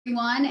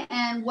Everyone,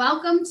 and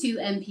welcome to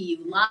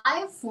NPU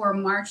Live for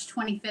March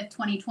 25th,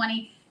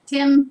 2020.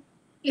 Tim,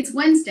 it's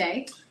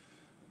Wednesday.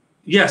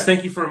 Yes,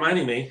 thank you for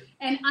reminding me.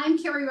 And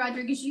I'm Keri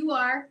Rodriguez. You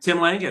are?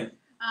 Tim Langan.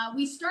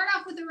 We start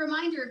off with a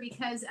reminder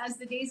because as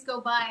the days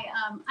go by,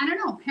 I don't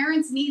know,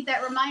 parents need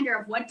that reminder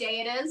of what day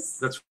it is.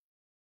 That's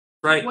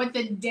right. What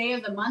the day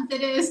of the month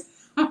it is.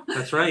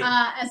 That's right.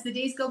 As the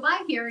days go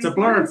by here it's in a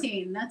blur.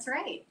 quarantine. That's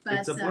right. But,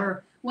 it's a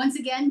blur. Once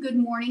again, good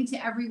morning to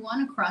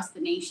everyone across the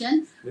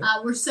nation. Yep.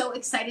 We're so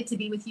excited to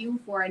be with you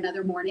for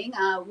another morning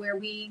where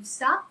we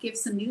stop, give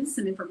some news,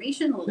 some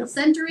information, a little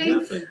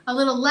centering, a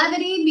little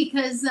levity,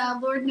 because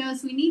Lord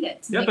knows we need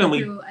it to make it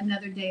through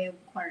another day of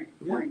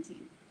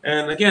quarantine.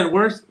 And again,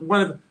 we're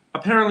one of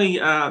apparently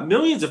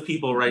millions of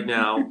people right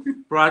now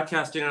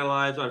broadcasting our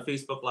lives on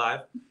Facebook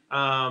Live.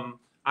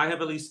 I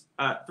have at least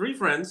 3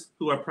 friends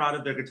who are proud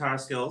of their guitar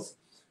skills.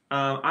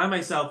 I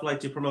myself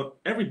like to promote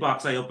every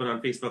box I open on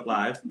Facebook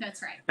Live.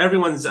 That's right.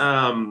 Everyone's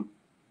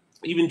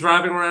even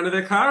driving around in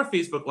their car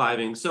Facebook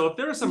Living. So if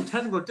there are some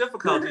technical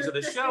difficulties or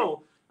the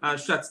show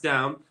shuts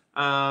down,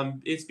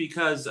 it's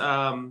because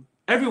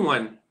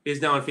everyone is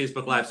now on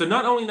Facebook Live. So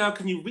not only now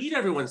can you read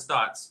everyone's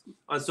thoughts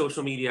on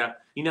social media,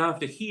 you now have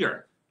to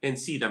hear and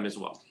see them as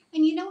well.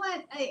 And you know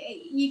what?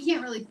 You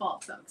can't really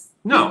fault folks.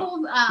 No.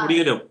 People, what are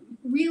you going to do?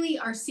 Really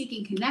are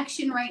seeking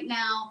connection right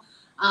now.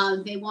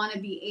 They want to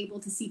be able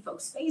to see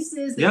folks'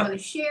 faces. They want to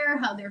share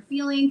how they're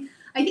feeling.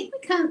 I think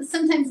we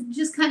sometimes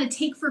just kind of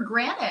take for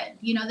granted,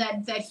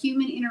 that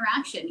human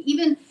interaction.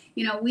 Even,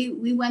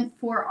 we went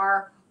for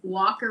our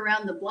walk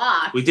around the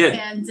block. We did.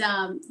 And,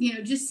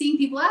 just seeing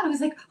people out, I was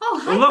like, oh,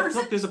 hi,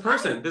 look, there's a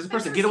person. There's a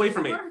person. Get away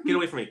from me. Get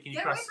away from me. Can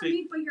you cross the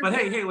street? But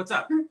hey, what's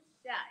up?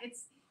 Yeah,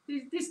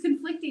 there's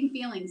conflicting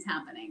feelings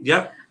happening.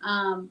 Yep.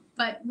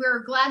 But we're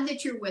glad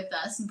that you're with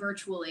us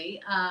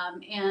virtually,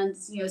 and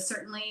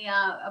certainly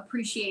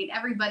appreciate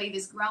everybody,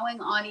 this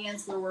growing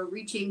audience where we're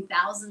reaching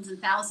thousands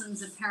and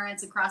thousands of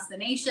parents across the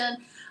nation,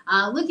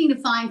 looking to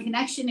find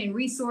connection and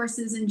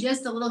resources and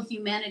just a little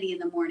humanity in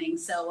the morning.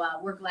 So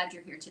we're glad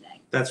you're here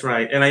today. That's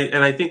right, and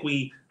I think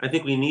we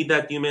need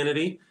that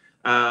humanity.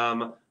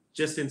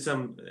 Just in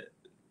some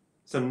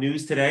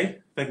news today.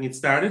 If I can get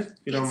started, if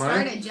you don't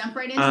mind. Jump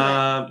right into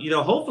it.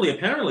 Hopefully,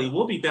 apparently,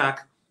 we'll be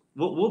back.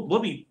 We'll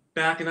be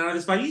back and out of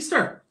this by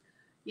Easter.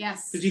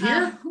 Yes. Did you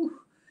hear?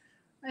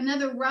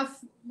 Another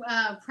rough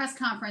press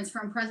conference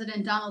from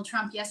President Donald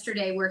Trump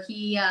yesterday, where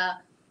he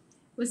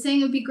was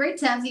saying it would be great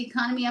to have the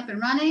economy up and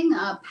running,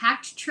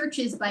 packed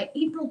churches by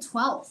April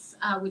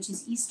 12th, which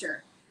is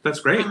Easter. That's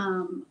great.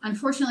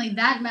 Unfortunately,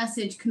 that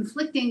message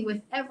conflicting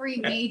with every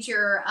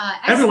major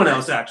everyone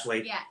else,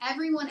 actually. Yeah,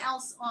 everyone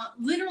else,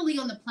 literally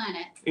on the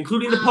planet,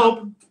 including the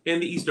Pope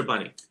and the Easter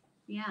Bunny.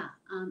 Yeah,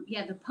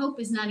 the Pope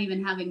is not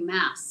even having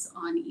Mass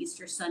on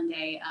Easter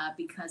Sunday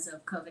because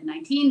of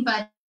COVID-19.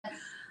 But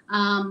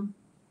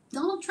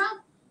Donald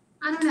Trump,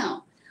 I don't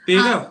know.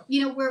 There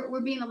you go. We're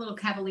being a little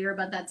cavalier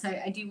about that. So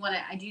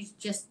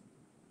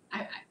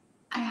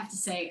I have to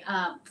say,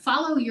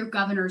 follow your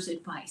governor's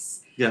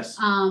advice. Yes.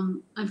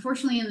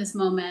 Unfortunately, in this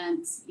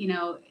moment,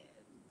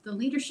 the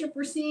leadership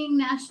we're seeing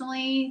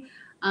nationally,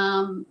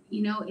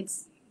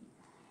 it's.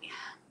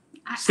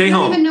 Stay I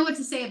home. don't even know what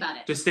to say about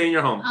it. Just stay in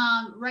your home.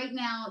 Right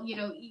now,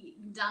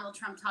 Donald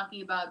Trump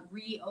talking about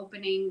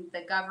reopening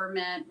the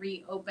government,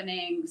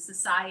 reopening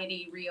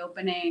society,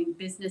 reopening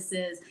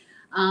businesses.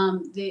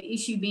 The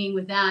issue being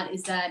with that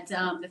is that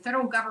the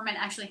federal government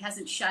actually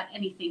hasn't shut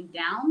anything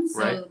down,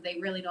 so they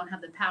really don't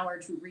have the power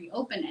to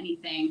reopen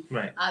anything.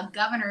 Right.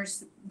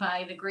 Governors,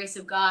 by the grace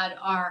of God,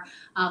 are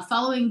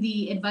following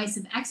the advice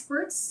of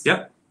experts,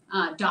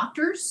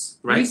 doctors,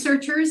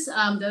 researchers,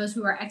 those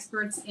who are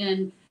experts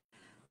in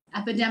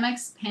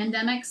epidemics,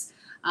 pandemics,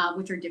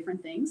 which are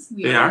different things.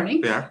 They are.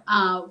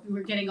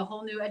 We're getting a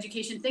whole new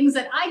education, things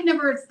that I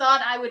never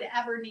thought I would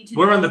ever need to know.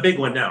 We're on the big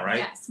one now, right?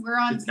 Yes, we're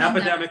on.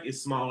 Epidemic is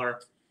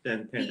smaller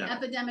than pandemic. The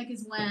epidemic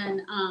is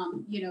when,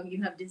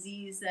 you have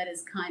disease that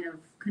is kind of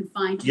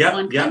confined to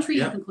one country.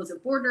 You can close a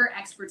border.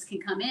 Experts can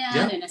come in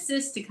and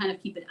assist to kind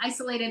of keep it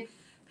isolated.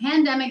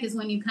 Pandemic is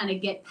when you kind of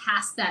get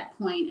past that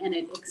point and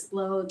it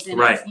explodes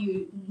and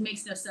it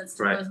makes no sense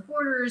to close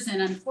borders.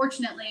 And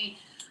unfortunately,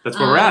 that's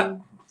where we're at.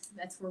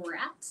 That's where we're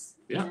at.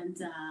 Yeah. And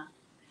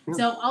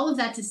so all of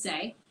that to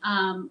say,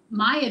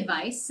 my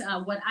advice,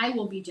 what I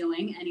will be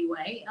doing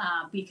anyway,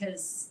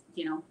 because,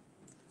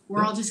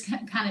 we're all just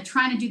kind of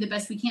trying to do the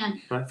best we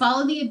can.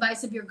 Follow the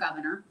advice of your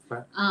governor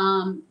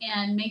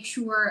and make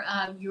sure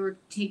you're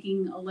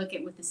taking a look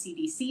at what the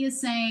CDC is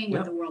saying,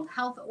 what the World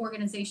Health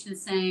Organization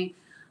is saying,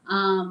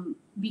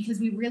 because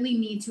we really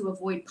need to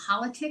avoid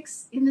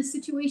politics in this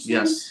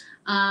situation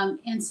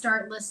and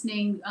start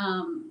listening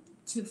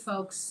to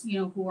folks,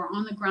 who are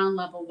on the ground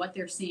level, what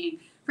they're seeing.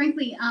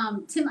 Frankly,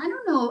 Tim, I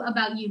don't know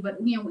about you, but,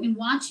 in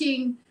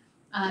watching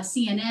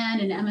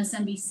CNN and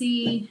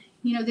MSNBC,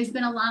 there's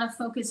been a lot of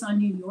focus on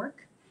New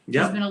York.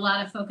 There's been a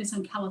lot of focus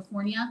on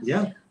California.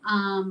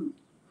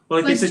 Well,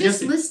 like but they said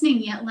just yesterday,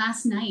 listening yet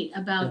last night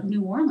about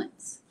New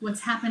Orleans, what's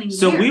happening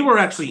so there. we were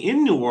actually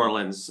in New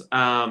Orleans,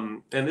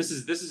 and this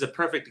is a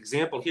perfect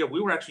example here.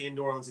 We were actually in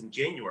New Orleans in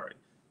January,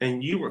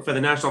 and you were for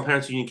the National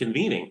Parents Union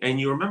convening, and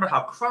you remember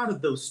how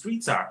crowded those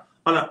streets are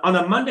on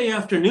a Monday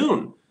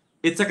afternoon.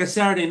 It's like a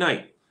Saturday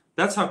night.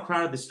 That's how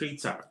crowded the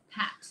streets are.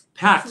 Packed.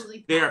 Packed.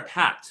 Absolutely They are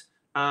packed.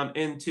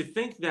 And to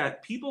think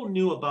that people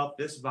knew about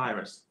this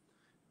virus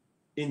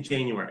in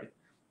January,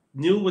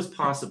 knew it was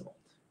possible,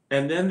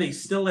 and then they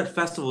still let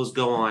festivals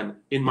go on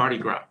in Mardi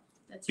Gras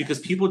because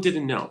people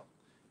didn't know.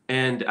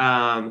 And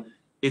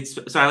it's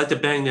so I like to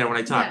bang there when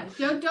I talk.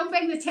 Yeah, don't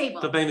bang the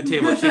table. Don't bang the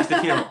table. It shakes the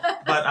candle.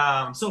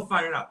 But so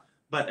fired up.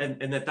 But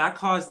and that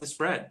caused the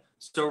spread.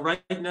 So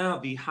right now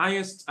the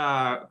highest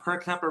per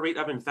capita rate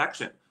of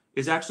infection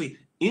is actually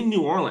in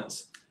New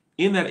Orleans,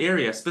 in that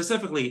area,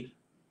 specifically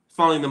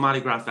following the Mardi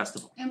Gras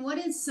festival. And what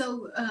is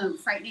so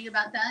frightening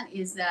about that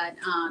is that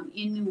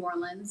in New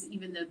Orleans,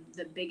 even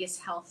the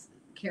biggest health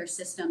care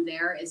system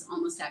there is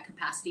almost at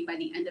capacity. By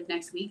the end of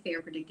next week, they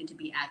are predicted to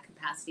be at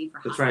capacity for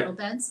hospital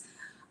beds.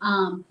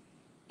 And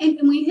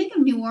when you think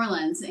of New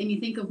Orleans and you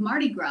think of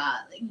Mardi Gras,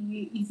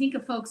 you think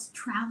of folks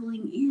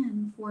traveling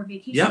in for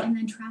vacation and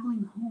then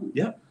traveling home.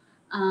 Yep.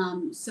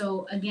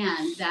 So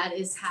again, that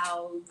is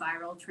how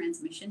viral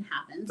transmission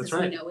happens. That's as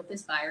right. we know with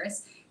this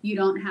virus, you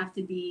don't have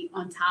to be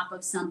on top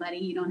of somebody.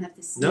 You don't have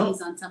to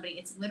sneeze on somebody.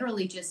 It's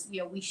literally just,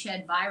 we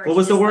shed virus. What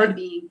was the word?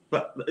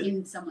 By being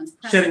in someone's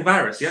presence. Shedding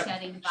virus. Yeah.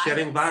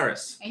 Shedding virus.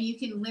 Virus. And you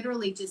can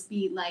literally just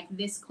be like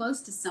this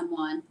close to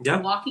someone,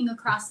 Yep. walking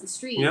across the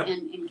street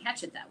and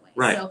catch it that way.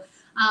 Right. So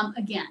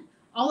again,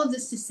 all of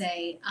this to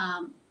say,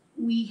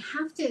 we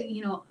have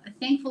to,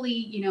 thankfully,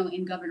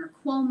 in Governor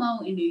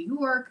Cuomo in New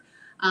York,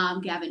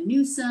 Gavin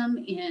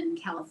Newsom in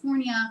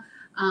California,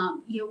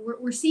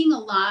 we're seeing a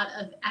lot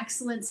of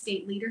excellent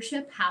state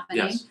leadership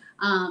happening. Yes.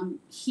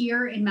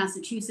 Here in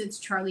Massachusetts,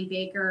 Charlie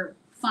Baker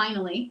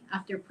finally,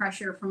 after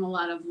pressure from a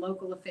lot of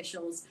local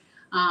officials,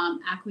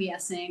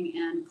 acquiescing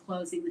and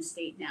closing the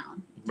state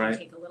down. It did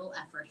take a little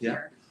effort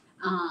here.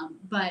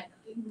 But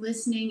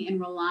listening and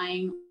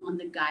relying on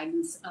the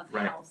guidance of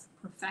health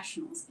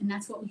professionals. And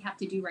that's what we have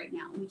to do right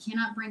now. We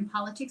cannot bring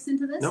politics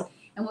into this. Nope.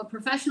 And what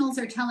professionals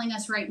are telling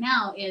us right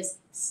now is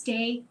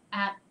stay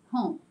at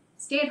home.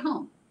 Stay at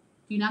home.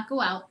 Do not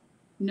go out.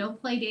 No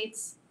play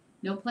dates.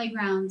 No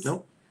playgrounds.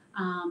 Nope.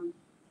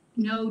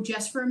 No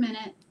just for a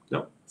minute.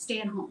 Nope.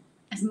 Stay at home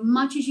as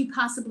much as you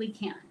possibly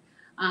can.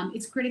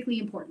 It's critically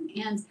important.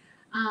 And,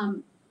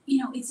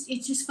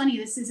 it's just funny.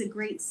 This is a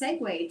great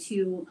segue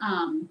to,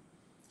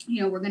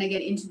 we're going to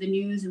get into the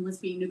news and what's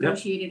being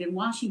negotiated in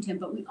Washington,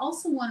 but we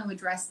also want to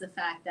address the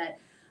fact that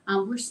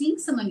we're seeing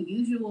some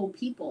unusual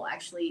people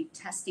actually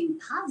testing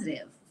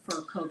positive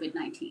for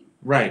COVID-19.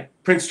 Right.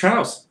 Prince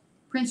Charles.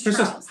 Prince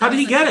Charles. How did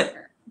he get it?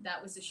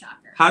 That was a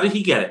shocker. How did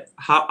he get it?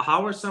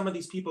 How are some of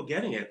these people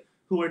getting it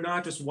who are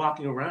not just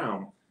walking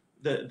around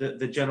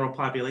the general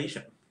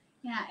population?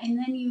 Yeah, and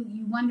then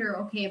you wonder,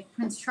 okay, if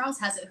Prince Charles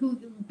has it, who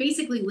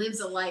basically lives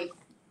a life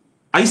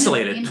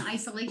isolated. In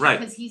isolation, Right.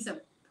 because he's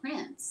a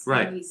prince.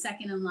 Right. He's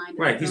second in line.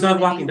 Right. He's not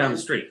walking down the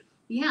street.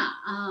 Yeah.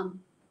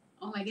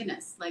 Oh my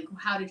goodness. Like,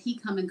 how did he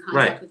come in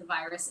contact with the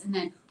virus? And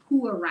then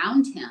who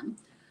around him?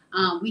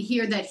 We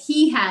hear that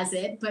he has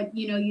it, but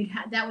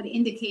that would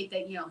indicate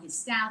that his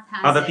staff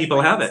has it. Other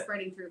people have it.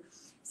 Spreading through.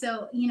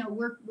 So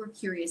we're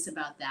curious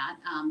about that.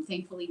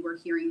 Thankfully, we're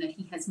hearing that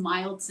he has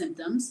mild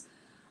symptoms.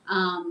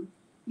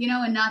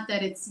 And not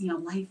that it's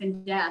life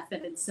and death.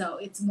 That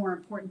it's more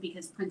important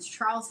because Prince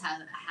Charles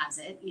has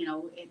it.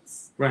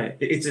 It's right.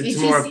 It's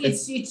more. Of,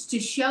 it's to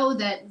show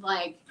that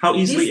how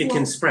easily it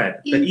can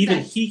spread. That even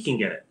he can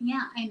get it.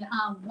 Yeah, and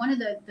one of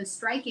the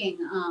striking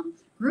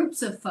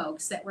groups of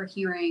folks that we're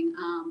hearing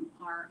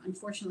are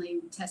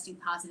unfortunately testing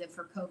positive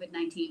for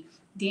COVID-19.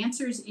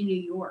 Dancers in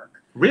New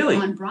York. Really?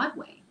 On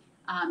Broadway.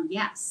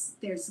 Yes,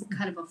 there's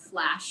kind of a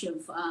flash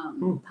of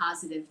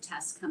positive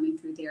tests coming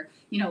through there.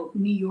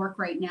 New York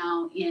right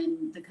now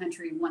in the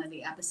country, one of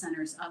the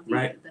epicenters of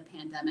the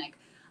pandemic.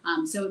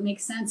 So it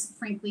makes sense.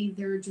 Frankly,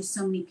 there are just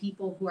so many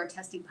people who are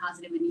testing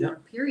positive in New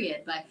York,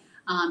 period. But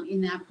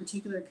in that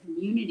particular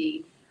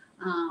community,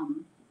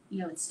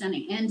 it's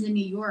stunning. And in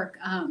New York,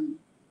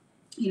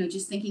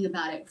 just thinking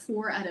about it,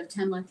 4 out of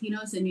 10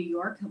 Latinos in New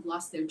York have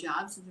lost their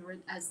jobs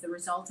as the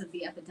result of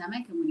the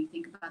epidemic. And when you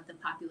think about the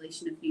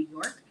population of New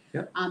York,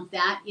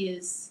 that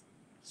is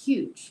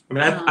huge. I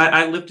mean,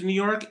 I lived in New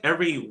York.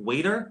 Every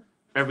waiter,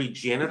 every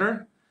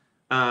janitor,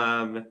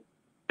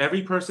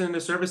 every person in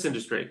the service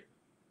industry.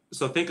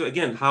 So think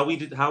again how we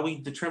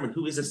determine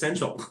who is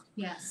essential.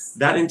 Yes.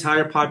 That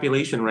entire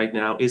population right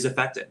now is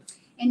affected.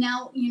 And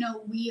now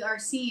we are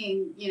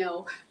seeing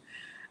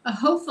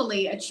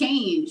hopefully a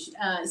change,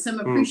 some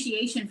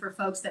appreciation for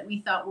folks that we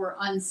thought were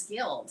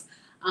unskilled,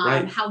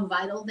 how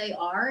vital they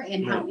are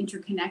and how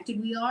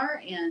interconnected we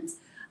are, and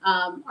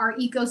our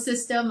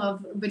ecosystem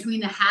of between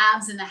the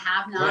haves and the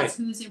have-nots,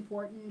 who's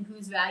important,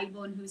 who's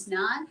valuable, and who's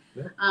not.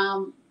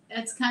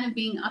 That's kind of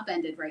being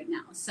upended right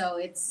now. So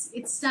it's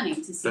stunning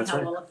to see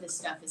how all of this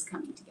stuff is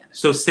coming together.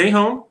 So stay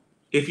home.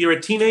 If you're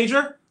a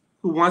teenager,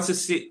 who wants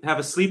to have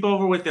a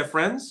sleepover with their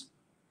friends,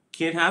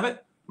 can't have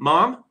it.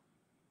 Mom,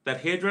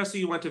 that hairdresser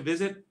you went to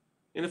visit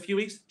in a few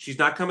weeks, she's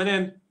not coming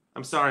in.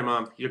 I'm sorry,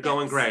 Mom. You're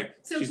going gray.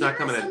 So she's here not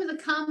coming are some in. of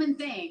the common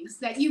things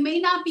that you may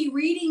not be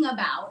reading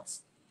about,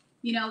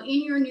 you know,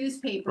 in your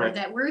newspaper, Right.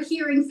 that we're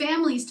hearing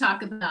families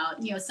talk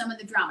about, you know, some of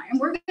the drama. And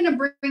we're going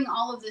to bring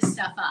all of this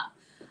stuff up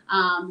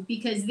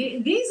because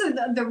these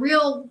are the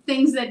real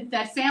things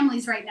that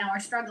families right now are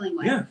struggling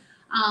with. Yeah.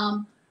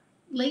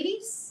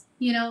 Ladies,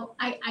 you know,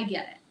 I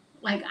get it.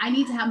 Like, I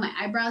need to have my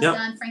eyebrows Yep.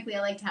 done. Frankly,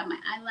 I like to have my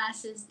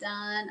eyelashes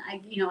done. I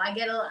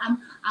get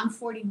I'm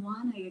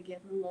 41. I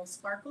get a little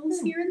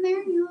sparkles here and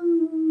there.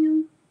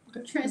 You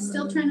know,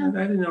 still trying to.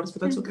 I didn't notice,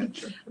 but that's okay.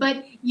 Sure.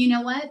 But you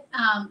know what?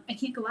 I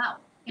can't go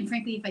out. And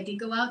frankly, if I did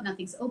go out,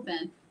 nothing's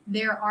open.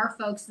 There are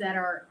folks that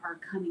are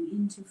coming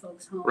into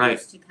folks' homes Right.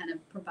 to kind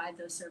of provide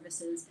those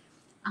services.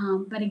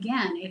 But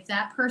again, if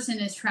that person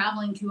is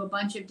traveling to a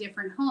bunch of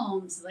different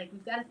homes, like,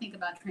 we've got to think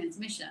about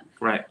transmission.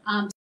 Right.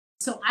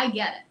 So I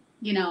get it.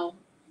 You know,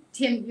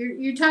 Tim,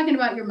 you're talking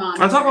about your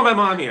mom. I'm talking about my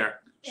mom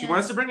here. She Yeah.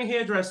 wants to bring a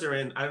hairdresser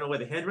in. I don't know where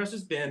the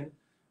hairdresser's been.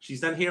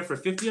 She's done hair for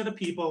 50 other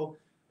people,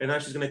 and now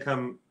she's going to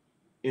come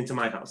into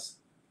my house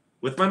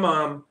with my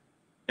mom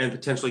and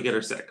potentially get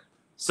her sick.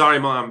 Sorry,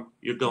 Mom,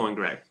 you're going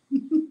gray.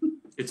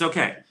 It's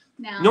okay.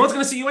 Now, No one's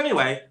going to see you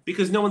anyway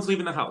because no one's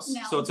leaving the house,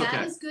 now, so it's okay.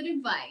 that is good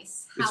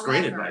advice. It's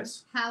great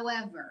advice.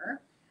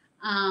 However,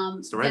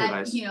 It's the right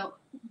advice. You know,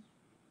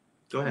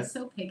 Go ahead. I'm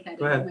so pig-headed.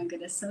 Go ahead. Oh my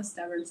goodness, so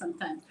stubborn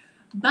sometimes.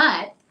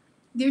 But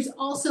there's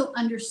also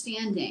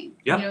understanding,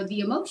 Yep. you know, the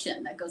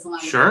emotion that goes along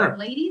Sure. with it.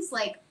 Ladies,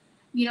 like,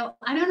 you know,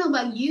 I don't know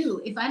about you.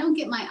 If I don't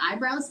get my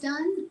eyebrows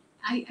done,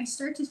 I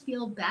start to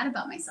feel bad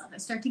about myself. I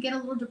start to get a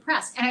little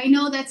depressed. And I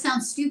know that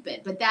sounds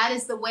stupid, but that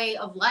is the way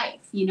of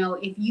life. You know,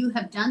 if you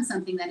have done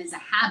something that is a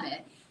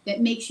habit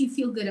that makes you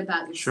feel good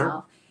about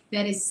yourself,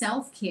 that is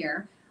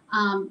self-care,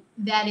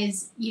 that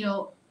is, you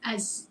know,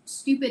 as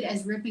stupid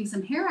as ripping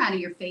some hair out of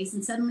your face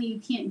and suddenly you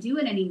can't do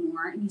it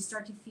anymore and you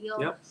start to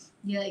feel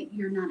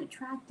you're not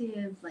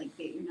attractive, like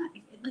that you're not,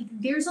 like,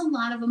 there's a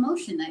lot of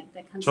emotion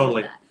that comes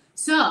Totally. with that.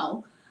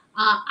 So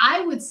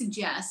I would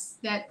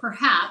suggest that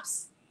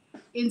perhaps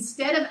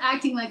instead of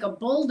acting like a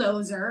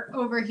bulldozer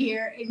over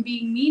here and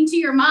being mean to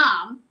your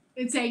mom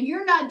and saying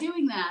you're not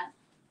doing that,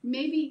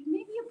 maybe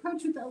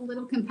approach with a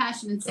little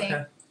compassion and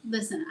say,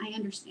 listen, I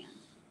understand.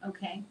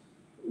 Okay,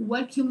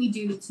 what can we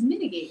do to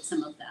mitigate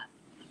some of that?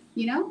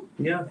 You know,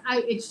 Yeah.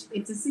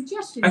 It's a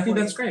suggestion. I think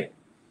for that's you. great.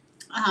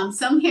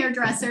 Some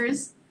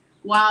hairdressers,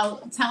 while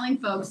telling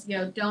folks, you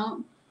know,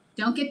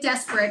 don't get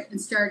desperate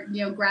and start,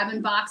 you know,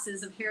 grabbing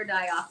boxes of hair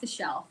dye off the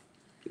shelf.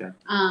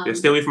 Yeah.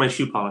 Stay away from my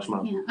shoe polish,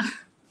 Mom. Yeah.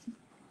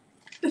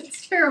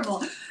 That's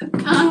terrible.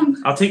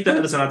 I'll take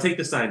that. Listen, I'll take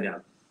the sign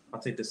down. I'll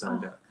take the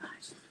sign down.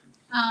 Gosh.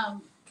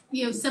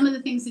 You know, some of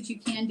the things that you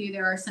can do,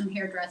 there are some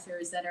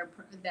hairdressers that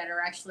are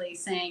actually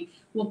saying,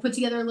 we'll put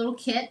together a little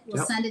kit.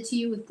 We'll send it to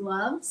you with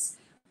gloves,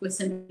 with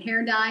some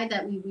hair dye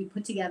that we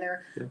put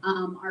together.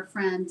 Our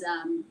friend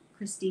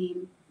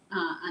Christine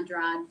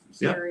Andrade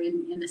here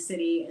in the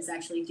city is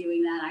actually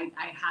doing that.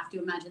 I have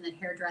to imagine that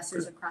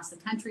hairdressers across the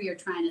country are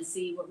trying to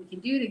see what we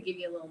can do to give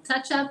you a little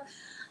touch up.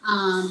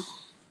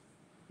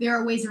 There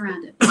are ways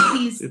around it.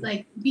 Please,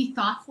 like, be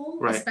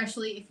thoughtful,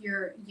 especially if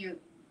you're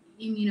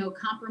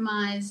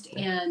immunocompromised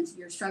and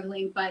you're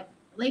struggling. But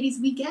ladies,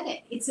 we get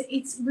it.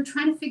 It's we're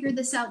trying to figure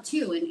this out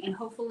too, and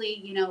hopefully,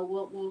 you know,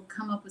 we'll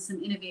come up with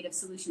some innovative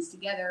solutions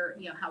together.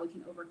 You know, how we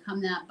can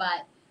overcome that,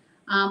 but.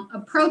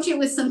 Approach it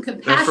with some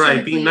compassion. That's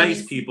right. Be please.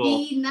 nice, people.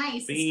 Be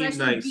nice. Be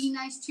Especially nice. be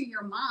nice to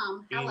your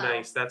mom. Be Hello.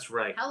 nice. That's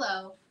right.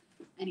 Hello.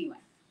 Anyway.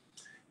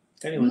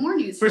 More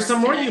news for us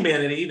some more today.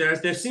 humanity.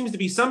 There seems to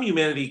be some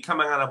humanity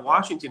coming out of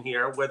Washington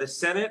here, where the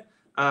Senate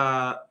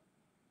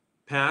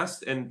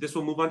passed, and this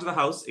will move on to the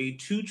House, a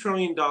 $2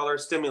 trillion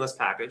stimulus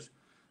package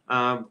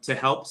to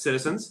help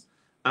citizens.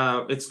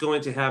 It's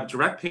going to have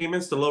direct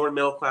payments to lower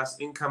middle class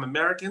income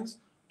Americans,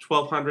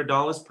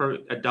 $1,200 per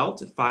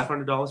adult,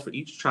 $500 for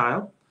each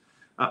child.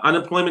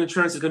 Unemployment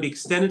insurance is going to be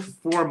extended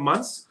for 4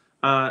 months,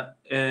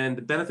 and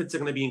the benefits are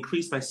going to be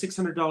increased by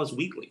 $600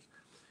 weekly.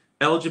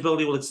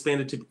 Eligibility will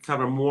expand it to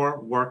cover more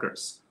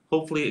workers.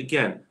 Hopefully,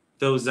 again,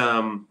 those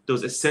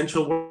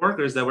essential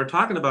workers that we're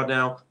talking about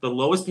now, the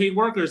lowest paid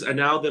workers are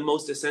now the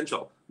most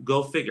essential.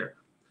 Go figure.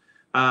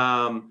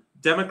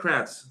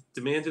 Democrats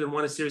demanded and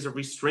won a series of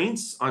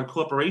restraints on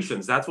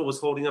corporations. That's what was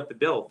holding up the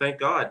bill. Thank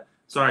God.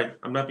 Sorry,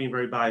 I'm not being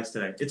very biased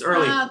today. It's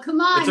early. Oh,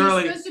 come on. It's You're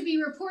early. supposed to be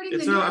reporting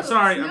It's the early. news.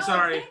 I'm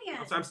sorry.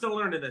 Opinion. I'm still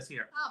learning this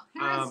here. Oh,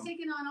 parents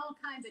taking on all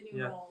kinds of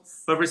new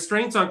roles. But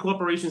restraints on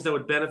corporations that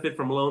would benefit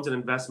from loans and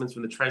investments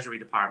from the Treasury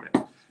Department.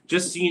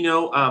 Just so you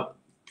know,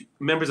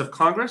 members of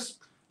Congress,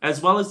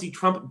 as well as the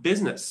Trump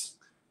business,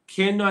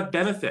 cannot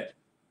benefit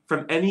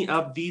from any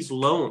of these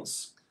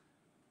loans.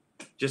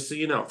 Just so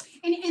you know.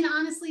 And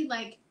honestly,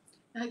 like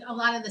a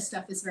lot of this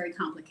stuff is very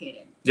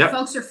complicated. Yep.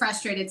 Folks are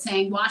frustrated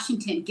saying,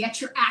 Washington,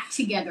 get your act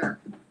together.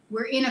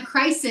 We're in a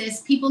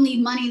crisis. People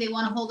need money. They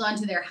want to hold on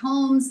to their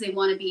homes. They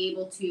want to be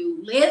able to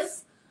live.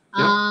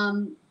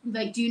 Yep.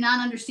 Like, do not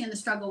understand the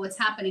struggle, what's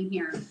happening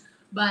here.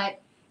 But,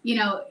 you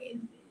know,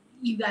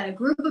 you've got a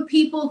group of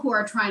people who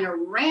are trying to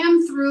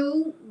ram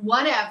through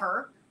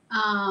whatever,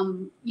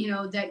 you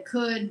know, that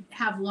could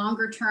have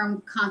longer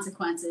term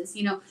consequences.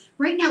 You know,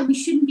 right now we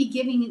shouldn't be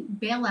giving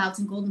bailouts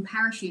and golden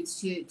parachutes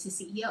to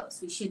CEOs.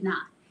 We should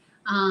not.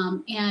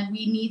 And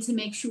we need to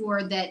make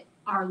sure that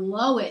our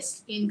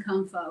lowest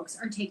income folks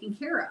are taken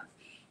care of.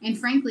 And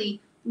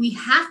frankly, we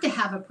have to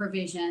have a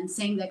provision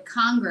saying that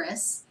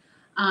Congress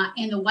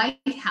and the White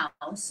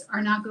House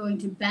are not going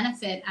to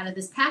benefit out of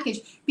this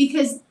package,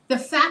 because the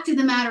fact of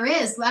the matter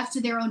is, left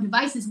to their own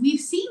devices, we've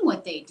seen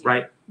what they do.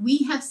 Right. We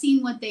have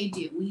seen what they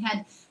do. We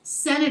had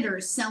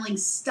senators selling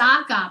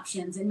stock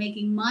options and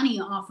making money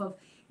off of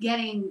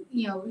getting,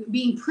 you know,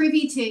 being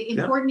privy to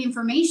important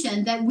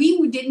information that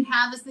we didn't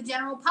have as the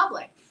general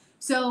public.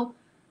 So,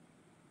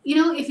 you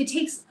know, if it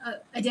takes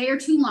a day or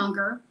two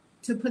longer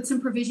to put some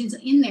provisions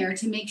in there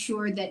to make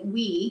sure that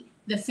we,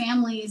 the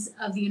families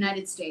of the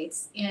United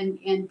States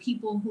and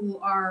people who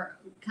are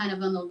kind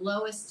of on the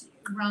lowest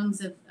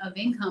rungs of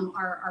income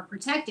are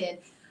protected,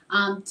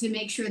 to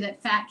make sure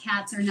that fat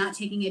cats are not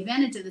taking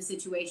advantage of the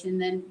situation,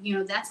 then, you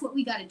know, that's what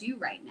we got to do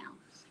right now.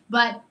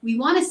 But we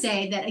want to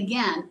say that,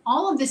 again,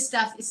 all of this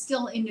stuff is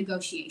still in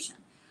negotiation.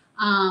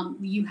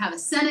 You have a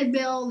Senate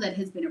bill that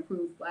has been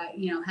approved by,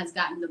 you know, has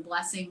gotten the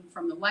blessing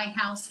from the White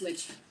House,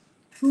 which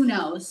who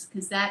knows,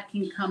 because that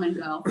can come and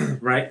go.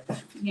 Right.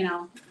 You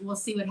know, we'll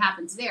see what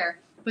happens there.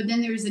 But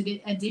then there's an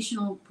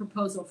additional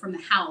proposal from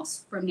the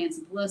House, from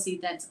Nancy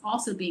Pelosi, that's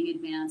also being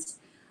advanced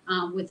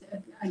with,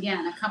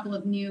 again, a couple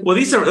of new. Well,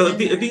 these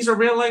are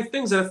real life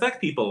things that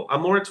affect people. A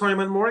moratorium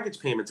on mortgage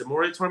payments, a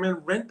moratorium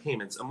on rent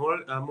payments, a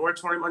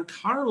moratorium on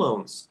car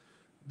loans.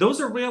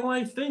 Those are real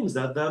life things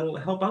that'll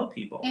help out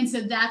people. And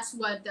so that's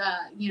what,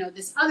 you know,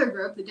 this other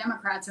group, the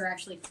Democrats, are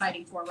actually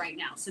fighting for right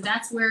now. So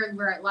that's where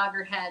we're at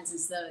loggerheads,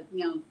 is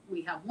you know,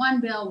 we have one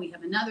bill, we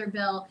have another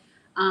bill.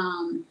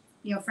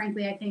 You know,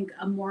 frankly, I think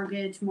a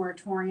mortgage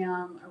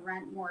moratorium, a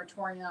rent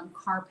moratorium,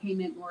 car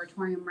payment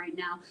moratorium right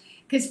now.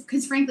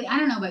 Because frankly, I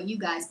don't know about you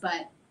guys,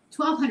 but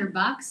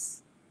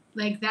 $1,200,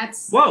 like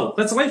that's. Whoa,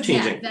 that's life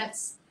changing. Yeah,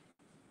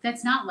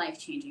 that's not life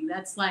changing.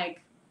 That's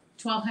like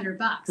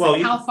 $1,200. Well,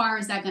 like, how far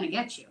is that going to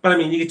get you? But I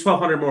mean, you get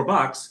 $1,200 more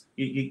bucks.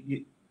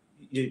 You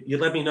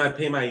let me not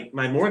pay my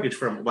mortgage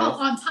for a month. Well,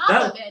 on top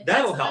of it,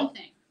 that'll that's help. one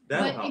thing.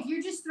 That'll but help. if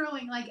you're just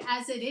throwing, like,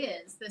 as it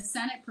is, the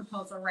Senate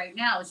proposal right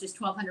now is just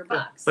 $1,200.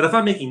 But if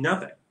I'm making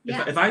nothing,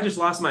 Yeah. if I just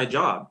lost my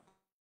job,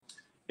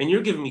 and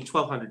you're giving me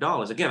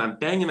 $1,200, again, I'm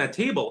banging that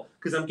table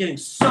because I'm getting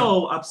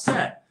so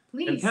upset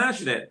and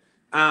passionate.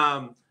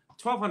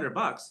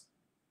 $1,200.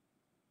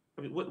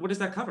 I mean, what does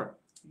that cover?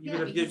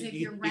 You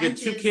get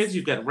two kids.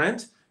 You've got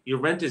rent. Your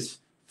rent is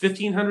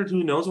 $1,500.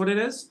 Who knows what it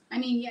is? I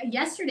mean,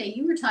 yesterday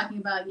you were talking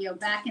about, you know,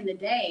 back in the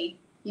day,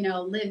 you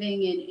know,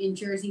 living in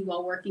Jersey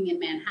while working in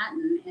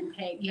Manhattan and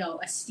pay, you know,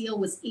 a steal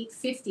was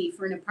 $850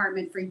 for an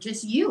apartment for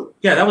just you.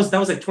 Yeah, that was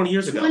like 20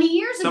 years ago. 20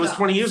 years ago. That was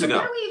 20 years ago.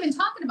 What are we even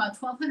talking about?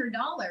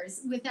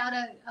 $1,200 without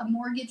a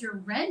mortgage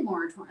or rent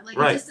moratorium? Like,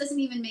 right. It just doesn't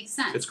even make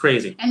sense. It's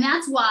crazy. And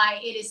that's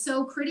why it is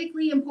so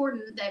critically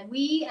important that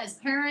we, as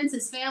parents,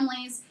 as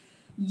families,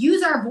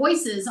 use our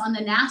voices on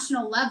the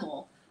national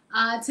level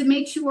to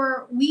make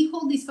sure we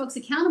hold these folks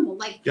accountable.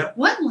 Like,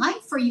 what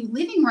life are you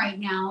living right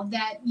now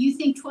that you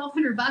think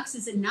 $1,200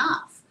 is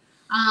enough?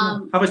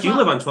 How about you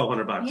live on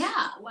 $1,200?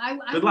 Yeah, I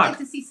would like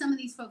to see some of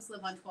these folks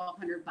live on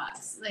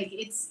 $1,200. Like,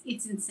 it's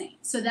insane.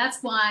 So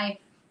that's why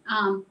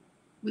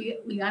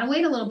we got to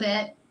wait a little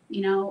bit.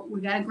 You know, we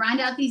got to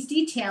grind out these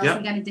details.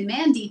 We got to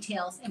demand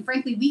details, and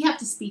frankly, we have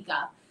to speak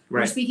up.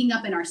 Right. We're speaking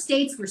up in our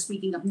states. We're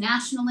speaking up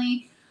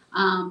nationally.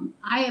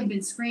 I have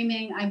been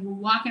screaming. I've been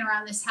walking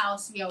around this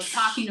house, you know,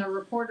 talking to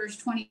reporters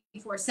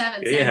 24/7,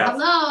 saying,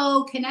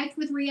 hello, connect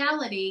with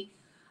reality.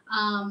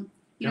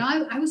 You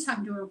know, I was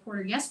talking to a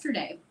reporter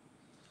yesterday,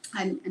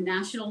 a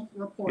national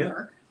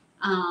reporter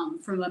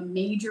from a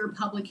major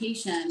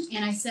publication.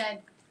 And I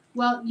said,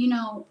 well, you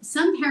know,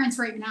 some parents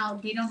right now,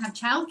 they don't have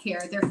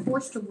childcare. They're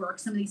forced to work.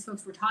 Some of these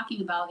folks we're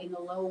talking about in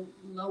the low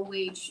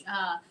wage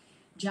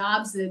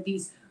jobs,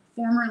 these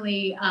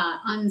formerly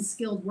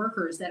unskilled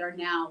workers that are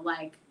now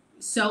like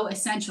so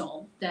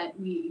essential that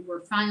we were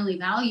finally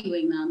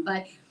valuing them.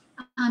 But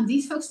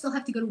these folks still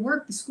have to go to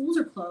work. The schools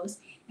are closed,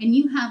 and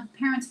you have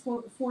parents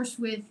forced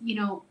with, you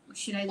know,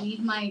 should I leave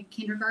my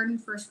kindergarten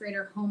first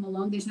grader home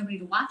alone? There's nobody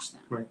to watch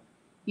them. Right.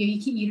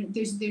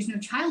 There's no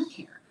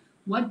childcare.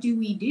 What do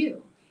we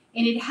do?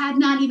 And it had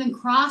not even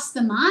crossed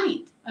the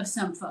mind of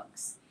some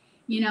folks,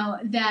 you know,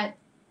 that,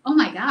 oh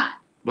my God,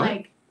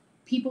 like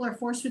people are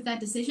forced with that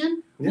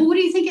decision. Well, what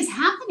do you think is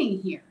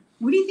happening here?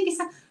 What do you think is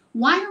happening?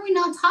 Why are we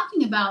not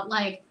talking about,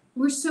 like,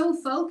 we're so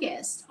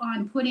focused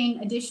on putting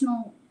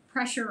additional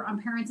pressure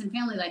on parents and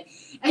family, like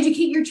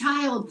educate your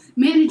child,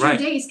 manage your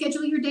day,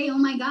 schedule your day. Oh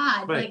my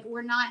God. Like,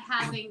 we're not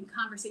having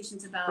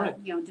conversations about,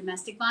 you know,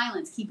 domestic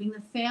violence, keeping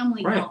the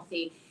family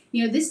healthy.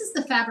 You know, this is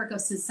the fabric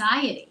of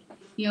society.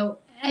 You know,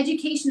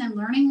 education and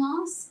learning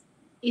loss,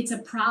 it's a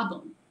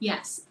problem.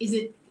 Yes. Is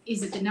it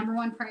the number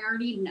one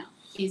priority? No.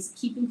 Is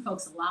keeping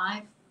folks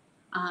alive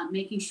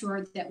making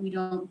sure that we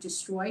don't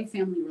destroy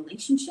family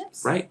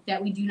relationships, Right.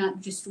 that we do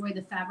not destroy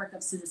the fabric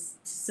of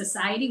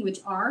society, which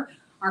are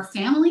our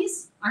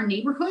families, our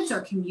neighborhoods,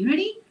 our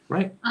community.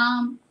 Right.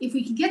 If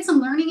we can get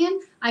some learning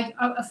in,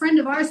 a friend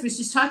of ours was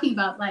just talking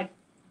about, like,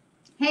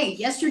 hey,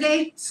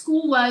 yesterday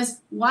school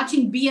was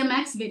watching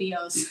BMX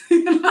videos.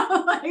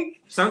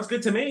 Like, sounds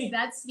good to me.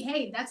 That's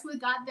what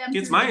got them.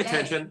 Gets through my the day.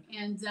 attention.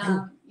 And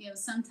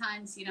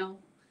sometimes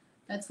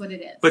that's what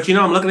it is. But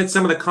I'm looking at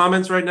some of the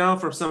comments right now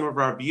from some of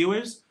our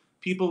viewers.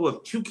 People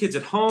with 2 kids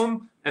at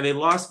home and they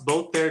lost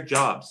both their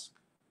jobs.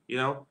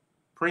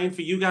 Praying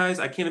for you guys.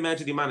 I can't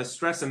imagine the amount of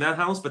stress in that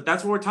house, but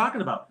that's what we're talking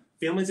about.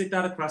 Families like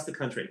that across the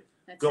country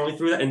going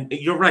through that. And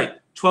you're right,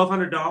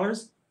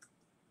 $1,200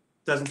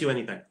 doesn't do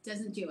anything.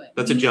 Doesn't do it.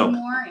 That's a joke. We need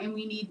more, and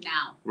we need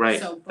now.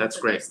 Right. So both that's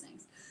of great. Those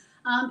things.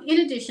 In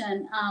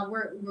addition,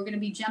 we're going to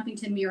be jumping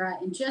to Mira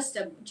in just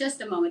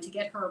a moment to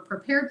get her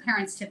prepared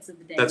parents tips of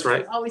the day. That's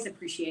right. We always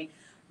appreciate.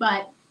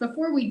 But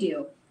before we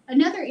do,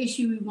 another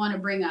issue we want to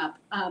bring up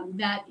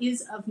that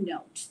is of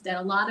note that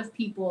a lot of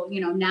people,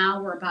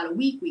 now we're about a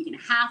week and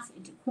a half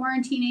into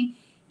quarantining,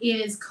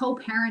 is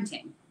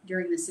co-parenting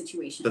during this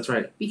situation. That's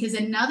right. Because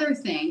another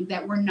thing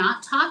that we're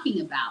not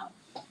talking about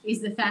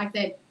is the fact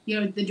that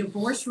the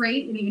divorce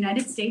rate in the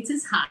United States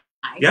is high.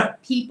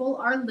 Yep. People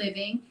are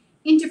living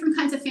in different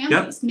kinds of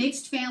families, yep.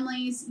 Mixed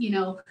families,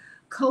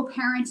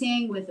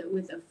 co-parenting with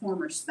a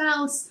former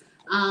spouse,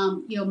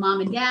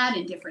 mom and dad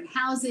in different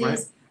houses. Right.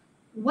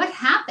 What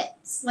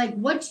happens? Like,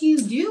 what do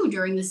you do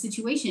during this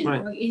situation?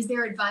 Right. Or is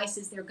there advice?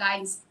 Is there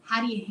guidance?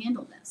 How do you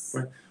handle this?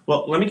 Right.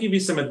 Well, let me give you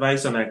some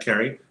advice on that,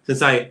 Keri.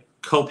 Since I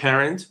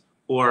co-parent,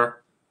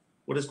 or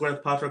what does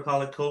Gwyneth Paltrow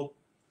call it?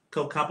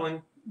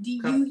 Co-coupling?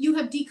 You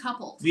have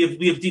decoupled.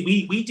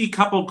 We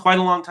decoupled quite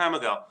a long time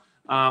ago.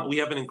 We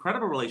have an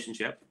incredible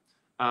relationship.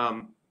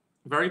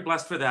 Very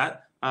blessed for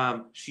that.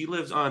 She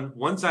lives on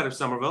one side of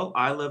Somerville.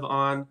 I live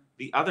on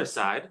the other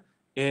side,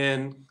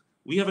 and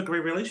we have a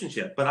great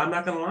relationship. But I'm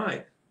not going to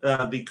lie.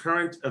 The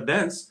current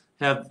events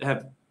have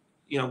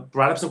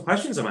brought up some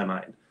questions in my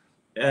mind,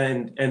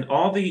 and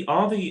all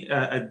the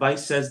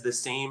advice says the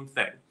same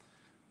thing.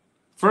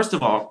 First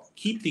of all,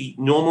 keep the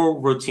normal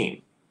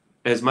routine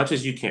as much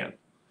as you can.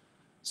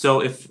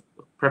 So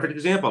perfect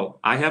example,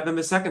 I have them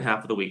the second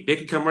half of the week. They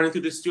could come running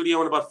through the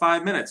studio in about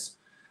 5 minutes.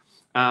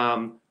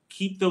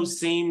 Keep those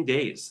same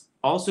days.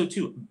 Also,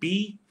 too,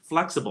 be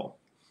flexible.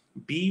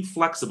 Be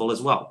flexible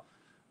as well.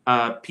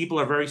 People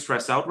are very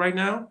stressed out right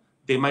now.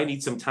 They might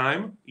need some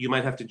time. You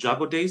might have to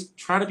juggle days.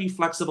 Try to be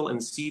flexible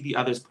and see the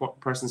other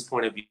person's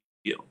point of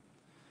view.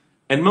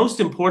 And most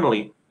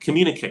importantly,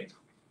 communicate.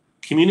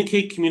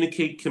 Communicate,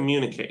 communicate,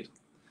 communicate.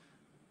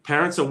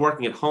 Parents are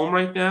working at home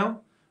right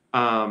now.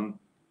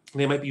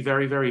 They might be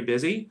very, very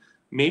busy.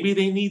 Maybe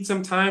they need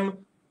some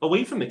time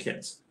away from the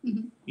kids.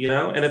 Mm-hmm.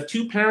 And if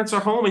 2 parents are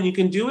home and you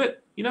can do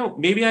it,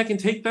 maybe I can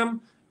take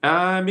them.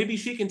 Maybe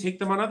she can take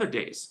them on other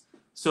days.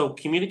 So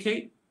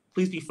communicate.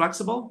 Please be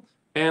flexible.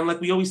 And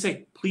like we always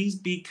say, please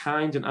be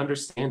kind and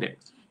understanding.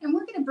 And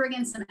we're going to bring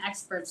in some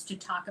experts to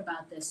talk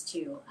about this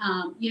too.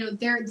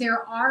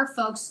 There are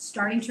folks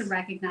starting to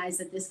recognize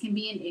that this can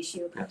be an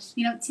issue. Yes.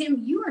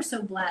 Tim, you are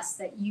so blessed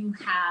that you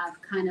have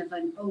kind of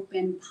an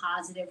open,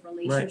 positive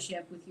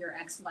relationship with your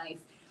ex-wife,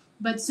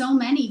 but so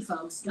many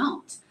folks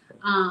don't.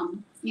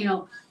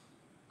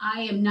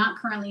 I am not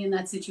currently in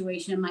that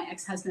situation. My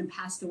ex-husband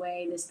passed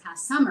away this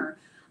past summer.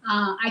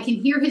 I can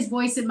hear his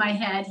voice in my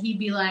head. He'd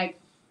be like,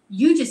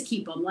 you just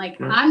keep them. Like,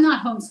 right. I'm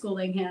not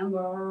homeschooling him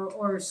or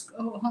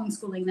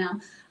homeschooling them.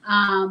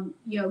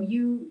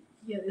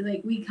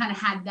 Like, we kind of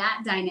had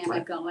that dynamic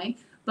right. going.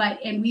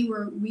 And we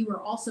were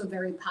also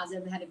very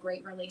positive. We had a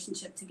great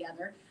relationship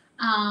together.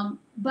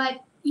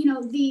 But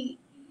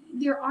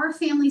there are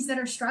families that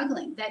are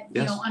struggling that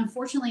yes.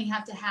 Unfortunately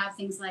have to have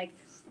things like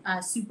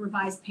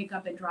supervised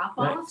pickup and drop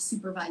off, right.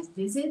 supervised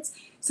visits.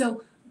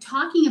 So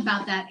talking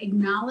about that,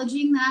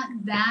 acknowledging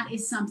that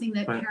is something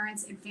that right.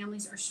 parents and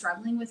families are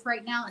struggling with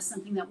right now, is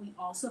something that we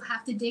also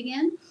have to dig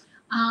in.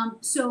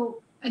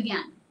 So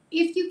again,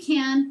 if you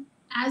can,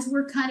 as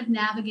we're kind of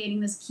navigating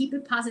this, keep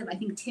it positive. I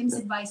think Tim's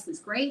advice was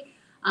great.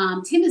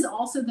 Tim is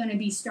also going to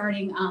be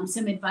starting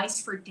some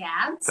advice for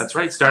dads. That's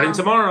right, starting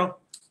tomorrow.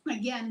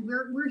 Again,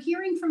 we're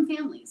hearing from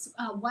families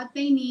what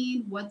they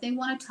need, what they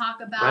want to talk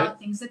about, right.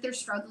 things that they're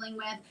struggling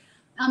with.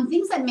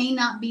 Things that may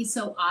not be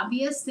so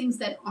obvious, things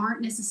that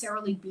aren't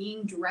necessarily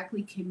being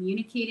directly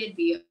communicated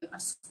via a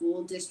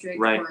school district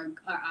right. or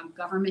a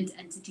government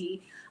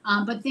entity,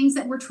 but things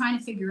that we're trying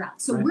to figure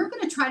out. So right. we're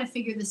going to try to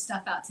figure this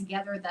stuff out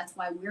together. That's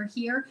why we're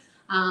here.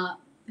 The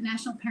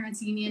National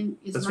Parents Union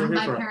is run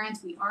by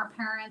parents. We are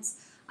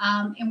parents,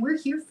 and we're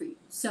here for you.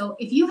 So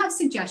if you have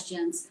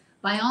suggestions,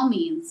 by all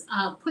means,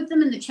 put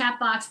them in the chat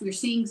box. We're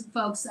seeing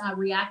folks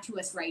react to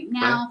us right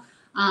now.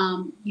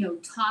 Right.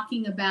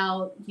 Talking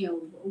about,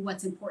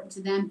 what's important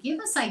to them. Give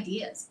us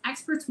ideas,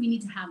 experts we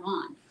need to have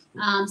on.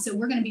 So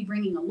we're going to be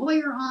bringing a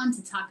lawyer on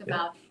to talk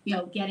about,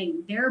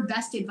 getting their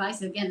best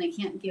advice. Again, they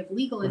can't give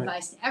legal right.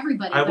 advice to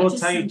everybody. I will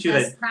tell you too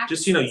that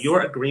just,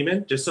 your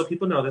agreement, just so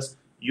people know this,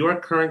 your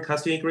current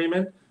custody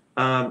agreement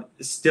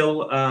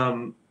still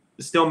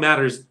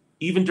matters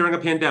even during a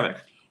pandemic.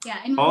 Yeah,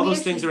 and all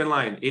those things are in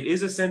line. It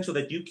is essential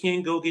that you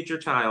can go get your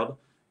child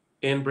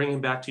and bring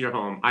him back to your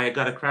home. I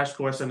got a crash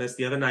course on this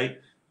the other night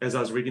as I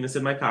was reading this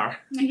in my car.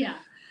 Yeah.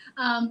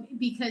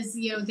 Because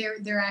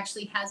there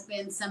actually has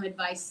been some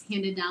advice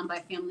handed down by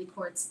family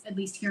courts, at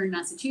least here in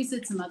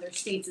Massachusetts, some other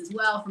states as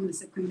well, from the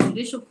Supreme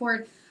Judicial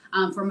Court,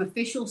 from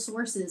official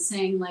sources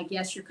saying, like,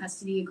 yes, your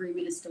custody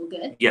agreement is still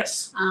good.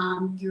 Yes.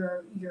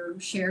 Your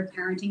shared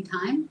parenting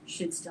time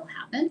should still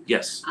happen.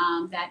 Yes.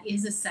 That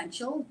is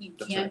essential. You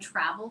can't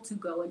travel to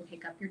go and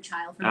pick up your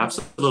child from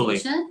Absolutely.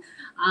 visitation.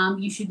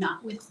 You should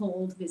not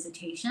withhold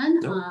visitation.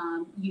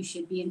 Nope. You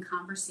should be in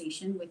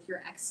conversation with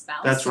your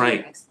ex-spouse. That's or right.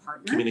 Your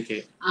ex-partner.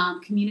 Communicate.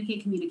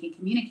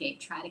 Communicate.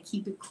 Try to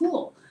keep it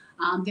cool.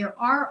 There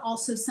are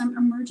also some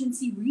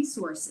emergency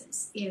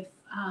resources.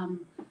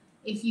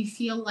 If you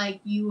feel like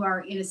you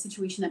are in a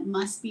situation that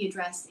must be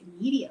addressed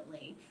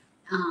immediately,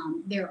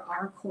 there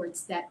are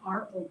courts that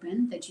are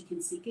open that you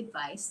can seek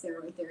advice.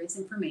 There is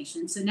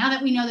information. So now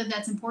that we know that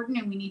that's important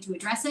and we need to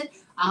address it,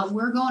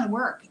 we're going to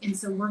work. And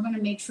so we're going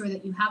to make sure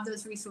that you have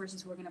those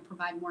resources. We're going to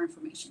provide more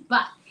information.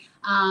 But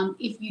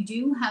if you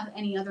do have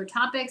any other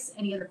topics,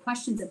 any other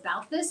questions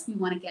about this, we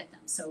want to get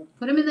them. So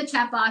put them in the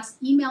chat box.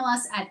 Email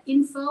us at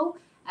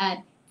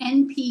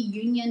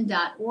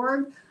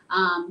info@npunion.org.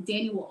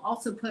 Daniel will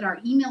also put our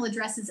email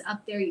addresses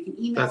up there. You can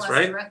email us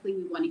directly.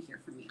 We want to hear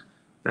from you.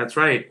 That's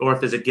right. Or if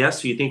there's a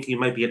guest who you think you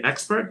might be an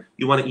expert,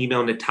 you want to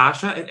email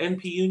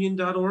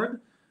Natasha@npunion.org.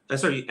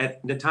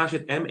 At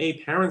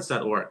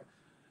Natasha@maparents.org.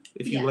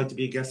 If you'd like to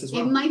be a guest as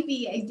well. It might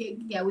be,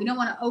 we don't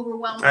want to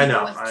overwhelm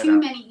people with too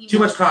many emails. Too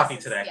much coffee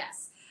today.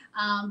 Yes.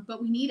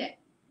 But we need it.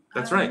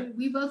 That's right.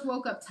 We both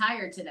woke up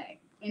tired today.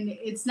 And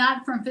it's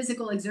not from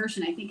physical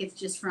exertion. I think it's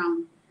just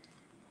from,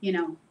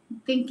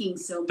 thinking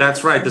so much.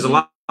 That's right. There's a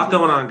lot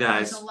going on,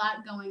 guys. There's a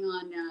lot going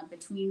on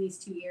between these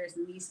 2 years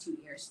and these 2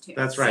 years, too.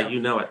 That's right.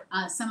 You know it.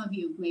 Some of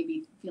you may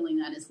be feeling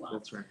that as well.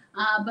 That's right.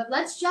 But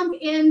let's jump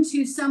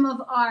into some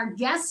of our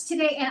guests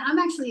today. And I'm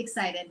actually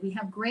excited. We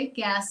have great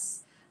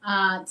guests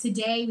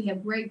today. We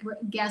have great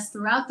guests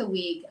throughout the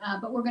week.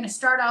 But we're going to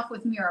start off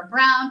with Mira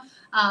Brown,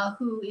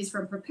 who is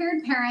from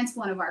Prepared Parents,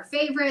 one of our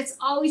favorites,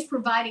 always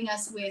providing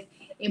us with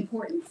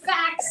important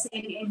facts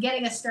and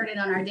getting us started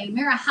on our day.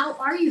 Mira, how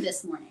are you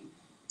this morning?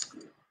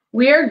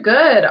 We are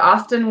good.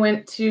 Austin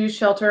went to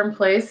shelter in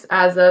place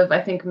as of,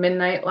 I think,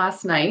 midnight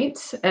last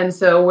night. And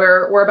so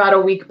we're about a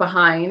week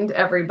behind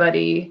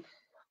everybody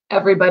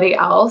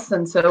else.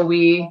 And so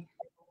we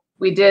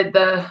did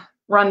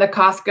run to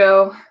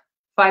Costco,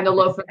 find a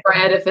loaf of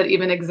bread if it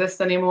even exists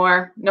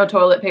anymore, no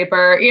toilet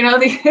paper,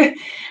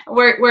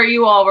 where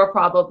you all were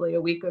probably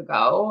a week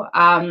ago.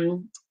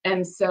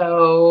 And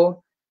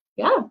so,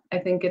 yeah, I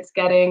think it's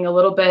getting a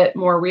little bit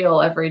more real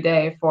every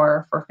day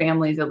for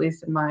families, at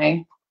least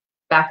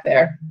back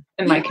there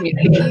in my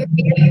community.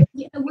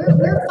 Yeah,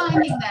 we're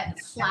finding that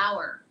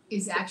flour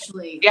is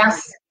actually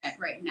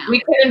right now. We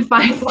couldn't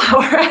find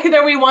flour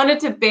either. We wanted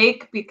to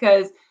bake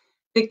because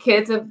the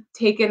kids have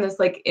taken this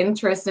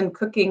interest in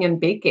cooking and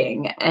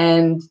baking,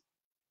 and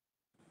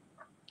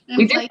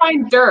we did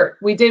find dirt.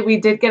 We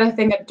did get a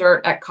thing of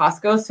dirt at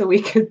Costco so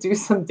we could do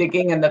some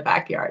digging in the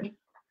backyard.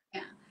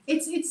 Yeah,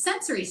 it's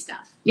sensory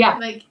stuff. Yeah,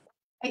 I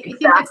think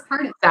that's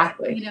part of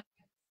it.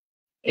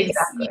 It's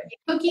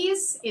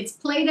cookies, it's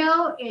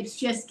Play-Doh, it's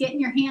just getting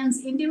your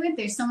hands into it.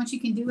 There's so much you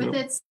can do with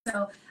it.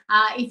 So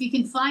if you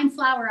can find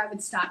flour, I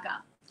would stock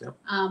up. Yep.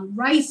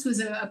 Rice was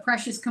a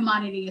precious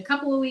commodity a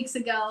couple of weeks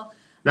ago.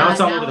 Now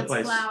it's all over the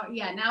place. Flour.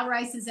 Yeah, now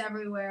rice is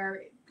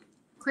everywhere.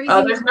 Crazy.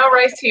 Oh, there's no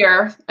rice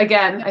here.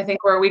 Again, I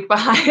think we're a week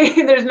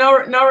behind. There's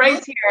no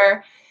rice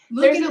here.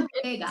 Look at a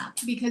bodega,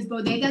 because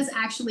bodegas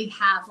actually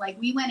have,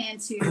 we went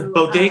into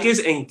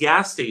bodegas and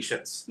gas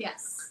stations.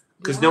 Yes.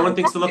 Because no one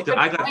thinks to look.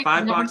 I got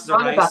 5 boxes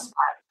of rice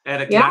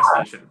at a gas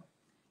station.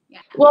 Yeah.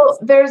 Well,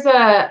 there's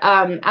a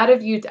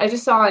I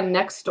just saw on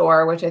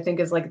Nextdoor, which I think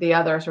is the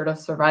other sort of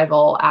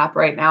survival app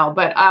right now.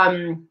 But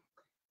I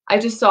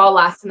just saw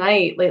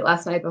late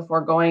last night before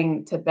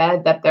going to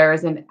bed, that there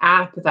is an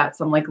app that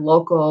some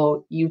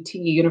local UT,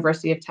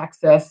 University of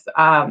Texas.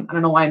 I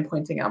don't know why I'm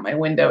pointing out my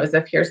window as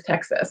if here's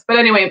Texas, but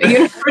anyway,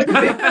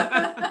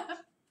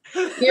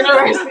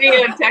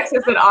 University of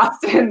Texas at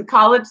Austin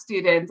college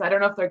students, I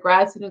don't know if they're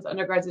grad students,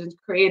 undergrad students,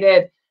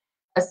 created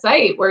a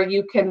site where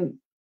you can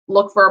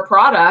look for a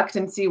product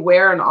and see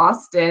where in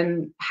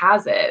Austin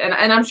has it. And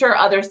I'm sure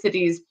other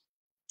cities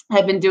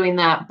have been doing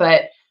that,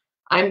 but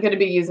I'm going to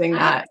be using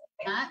that.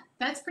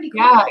 That's pretty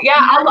cool. Yeah.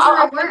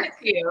 I'll send it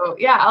to you.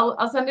 Yeah,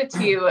 I'll send it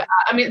to you.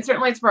 I mean,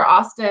 certainly it's for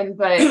Austin,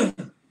 but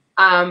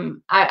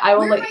I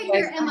will let you guys. We're right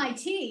near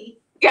MIT.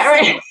 Yeah,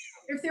 right.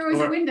 If there was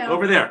a window.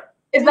 Over there.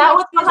 Is that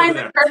what's behind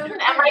the curtain?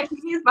 MIT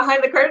is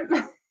behind the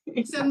curtain?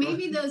 So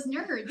maybe those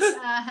nerds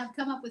have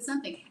come up with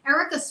something.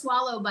 Erica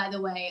Swallow, by the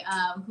way,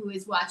 who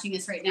is watching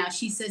us right now,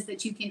 she says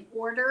that you can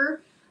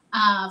order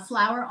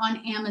flour on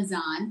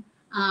Amazon.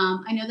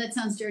 I know that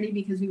sounds dirty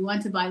because we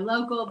want to buy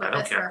local, but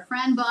that's where a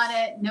friend bought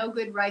it. No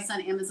good rice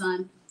on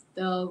Amazon.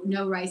 though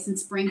no rice in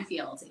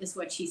Springfield is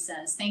what she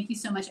says. Thank you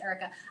so much,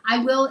 Erica.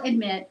 I will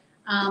admit,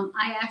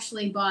 I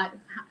actually bought,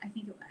 I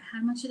think,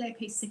 how much did I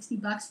pay?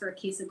 $60 for a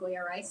case of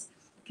Goya rice?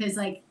 Because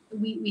like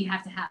we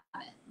have to have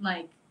it.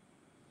 Like,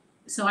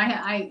 so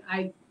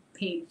I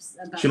paid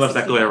about. She loves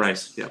that Goya $60.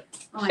 rice. Yeah.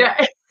 Oh my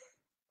God.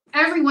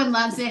 Everyone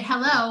loves it.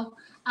 Hello.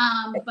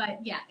 But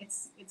yeah,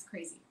 it's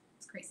crazy.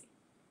 It's crazy.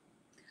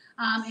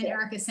 And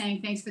Erica's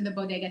saying thanks for the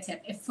bodega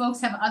tip. If folks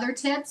have other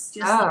tips,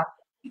 just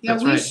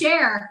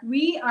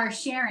we are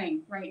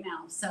sharing right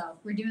now. So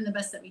we're doing the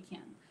best that we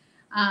can.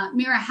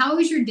 Mira, how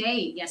was your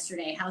day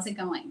yesterday? How's it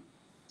going?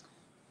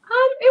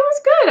 It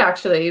was good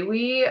actually.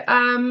 We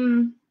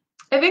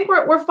I think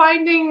we're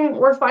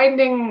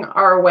finding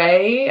our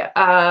way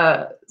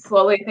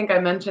slowly. I think I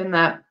mentioned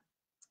that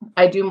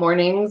I do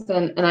mornings,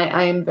 and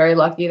I am very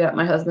lucky that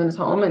my husband is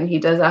home and he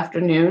does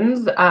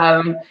afternoons.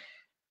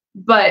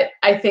 But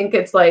I think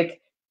it's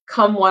like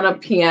come 1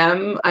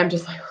 p.m. I'm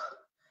just like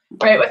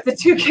right with the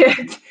 2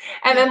 kids,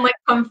 and then like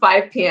come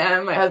 5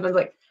 p.m. my husband's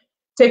like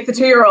take the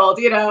 2-year-old,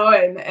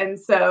 and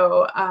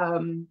so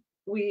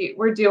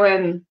we're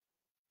doing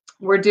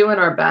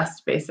our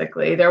best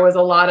basically. There was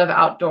a lot of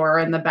outdoor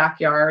in the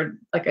backyard,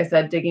 like I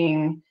said,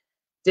 digging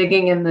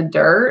in the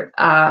dirt,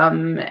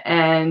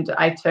 and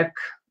I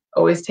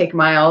always take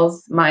my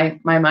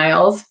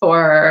miles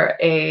for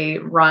a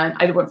run.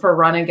 I went for a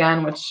run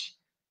again, which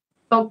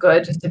felt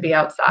good just to be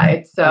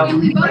outside. So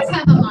and we both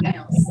have a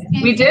miles.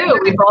 We do.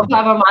 We both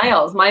have a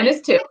miles. Mine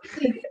is 2.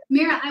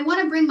 Mira, I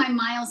want to bring my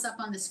miles up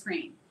on the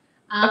screen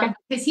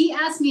because he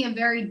asked me a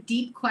very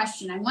deep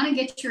question. I want to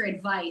get your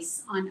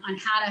advice on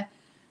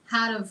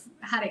how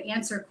to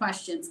answer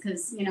questions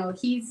because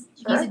he's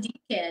a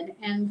deep kid,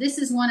 and this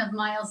is one of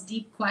Miles'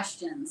 deep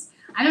questions.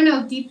 I don't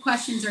know if deep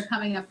questions are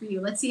coming up for you.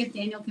 Let's see if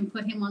Daniel can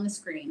put him on the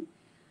screen.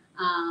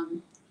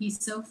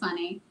 He's so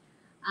funny.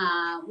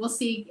 We'll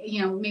see.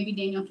 Maybe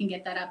Daniel can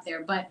get that up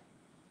there. But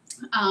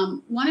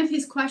one of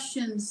his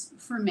questions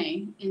for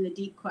me in the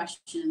deep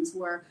questions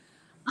were,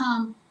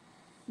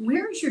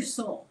 where is your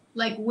soul?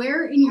 Like,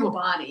 where in your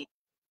body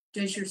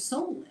does your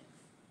soul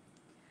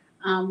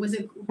live? Was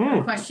a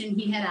question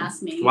he had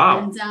asked me. Wow.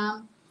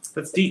 And,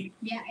 that's deep.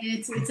 Yeah, and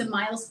it's a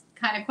Miles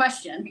kind of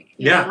question.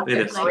 Yeah,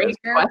 it is. Great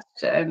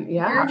question.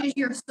 Yeah. Where does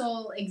your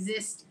soul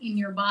exist in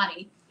your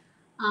body?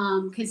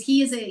 Because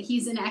he's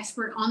an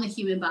expert on the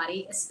human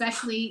body,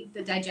 especially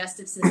the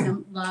digestive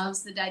system.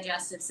 Loves the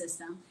digestive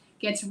system.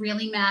 Gets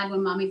really mad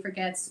when mommy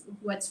forgets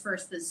what's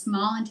first, the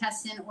small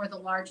intestine or the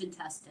large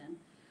intestine.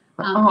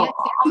 There's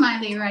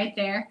Miley right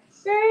there.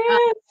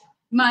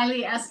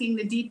 Miley asking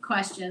the deep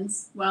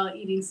questions while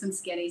eating some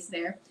skitties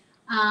there.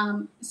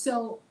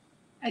 So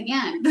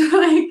again,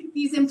 like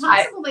these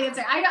impossible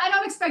answers. I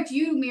don't expect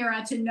you,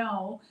 Mira, to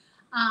know.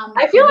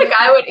 I feel like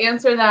I would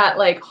answer that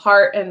like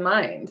heart and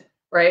mind,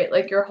 right?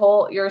 Like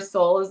your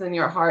soul is in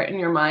your heart and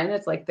your mind.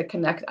 It's like the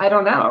connect. I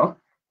don't know.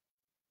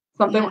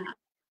 Something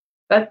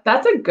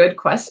that's a good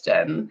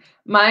question.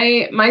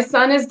 My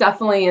son is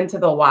definitely into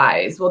the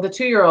whys. Well, the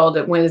 2-year-old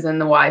is in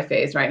the why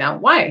phase right now.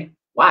 Why,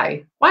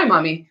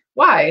 mommy?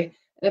 Why?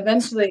 And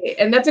eventually,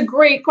 and that's a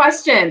great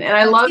question. And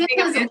I love Tim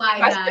has a why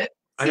guy.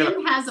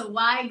 Tim has a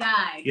why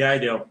guy. Yeah, I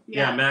do.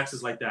 Yeah, Max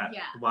is like that.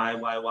 Yeah. Why?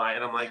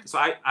 And I'm like,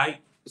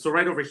 so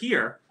right over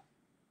here,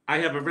 I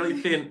have a really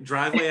thin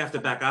driveway I have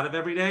to back out of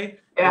every day.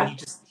 Yeah.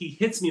 And he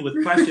hits me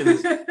with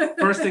questions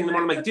first thing in the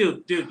morning. I'm like,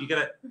 dude, you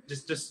gotta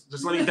just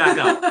let me back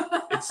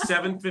up. It's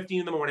 7:50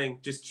 in the morning.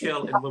 Just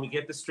chill, and when we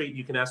get the street,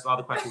 you can ask all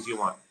the questions you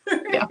want.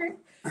 Yeah.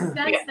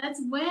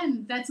 That's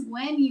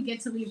when you get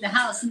to leave the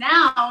house.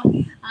 Now,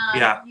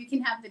 you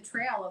can have the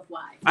trail of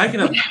why. I can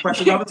have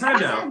questions all the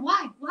time now.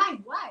 Why?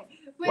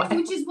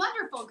 Which is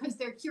wonderful because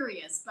they're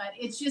curious, but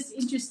it's just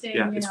interesting.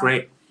 Yeah, it's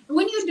great.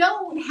 When you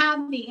don't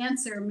have the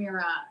answer,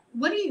 Mira,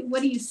 what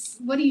do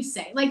you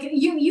say? Like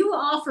you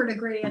offered a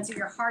great answer,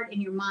 your heart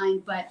and your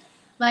mind, but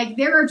like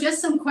there are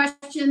just some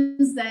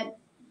questions that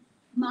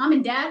mom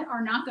and dad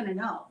are not going to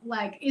know.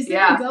 Like, is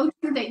there a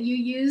go-to that you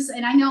use?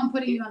 And I know I'm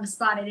putting you on the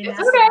spot. I didn't ask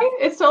okay. you.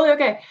 It's totally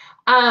okay.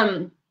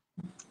 I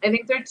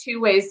think there are 2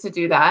 ways to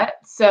do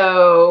that.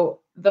 So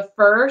the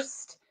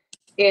first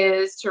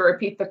is to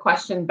repeat the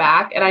question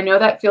back. And I know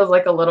that feels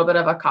like a little bit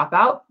of a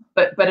cop-out,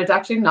 but it's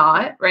actually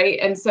not, right?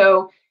 And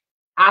so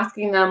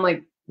asking them,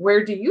 like,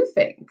 where do you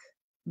think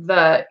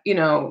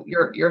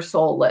your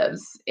soul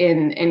lives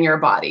in your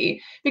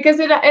body? Because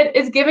it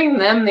is giving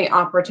them the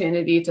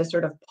opportunity to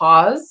sort of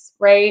pause,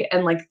 right,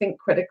 and like think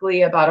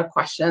critically about a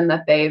question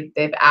that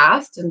they've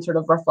asked and sort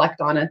of reflect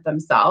on it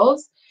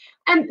themselves.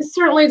 And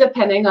certainly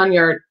depending on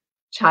your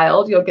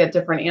child, you'll get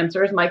different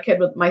answers. My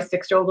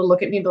 6-year-old would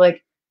look at me and be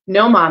like,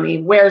 no,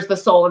 mommy, where's the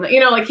soul? And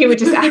like he would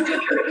just ask.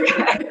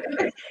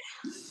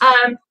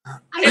 I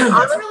think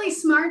that's really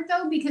smart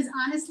though, because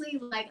honestly,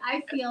 like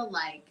I feel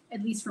like,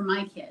 at least for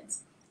my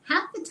kids,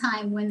 half the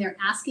time when they're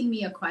asking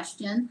me a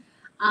question,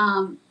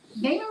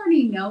 they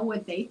already know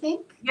what they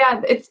think.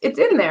 Yeah, it's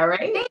in there,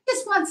 right? They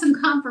just want some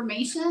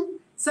confirmation.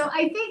 So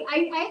I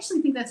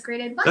actually think that's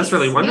great advice. That's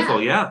really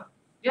wonderful. Yeah.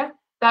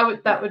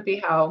 That would be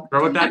how.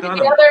 Throw it back on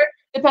the them.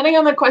 Depending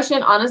on the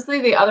question,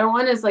 honestly, the other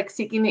one is like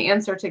seeking the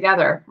answer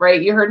together,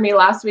 right? You heard me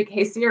last week,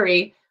 hey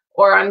Siri,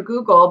 or on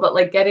Google, but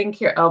like getting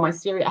curious. Oh, my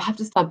Siri, I have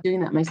to stop doing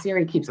that. My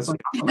Siri keeps going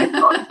off on my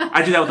phone.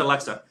 I do that with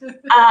Alexa.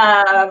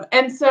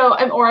 And so,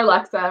 or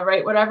Alexa,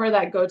 right? Whatever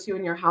that go-to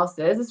in your house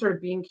is sort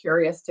of being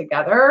curious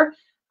together.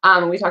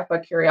 We talked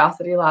about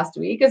curiosity last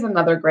week is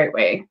another great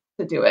way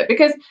to do it,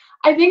 because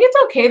I think it's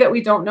okay that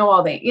we don't know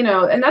all the,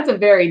 and that's a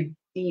very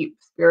deep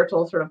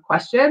spiritual sort of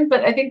question,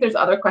 but I think there's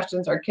other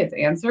questions our kids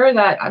answer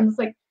that I'm just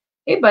like,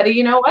 hey buddy,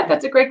 you know what?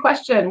 That's a great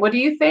question. What do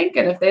you think?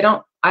 And if they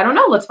don't, I don't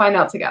know, let's find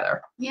out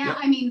together. Yeah,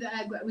 I mean,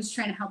 I was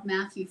trying to help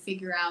Matthew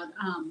figure out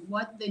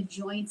what the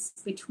joints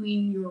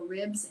between your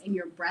ribs and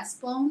your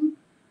breastbone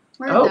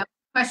were. That was a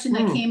question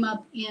that came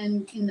up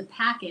in the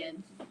packet,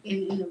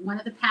 in one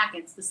of the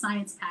packets, the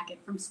science packet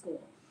from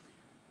school.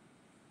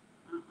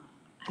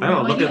 I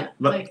don't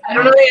know. I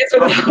don't know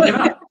the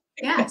answer.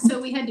 Yeah, so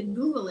we had to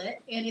Google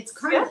it, and it's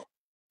cartilage.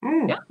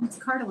 Yeah. It's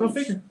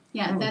cartilage.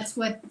 Yeah, that's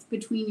what's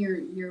between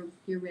your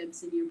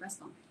ribs and your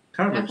breastbone.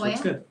 Cartilage,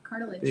 that's good.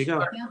 Cartilage. There you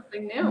go. Yeah.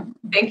 Something new.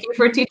 Thank you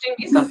for teaching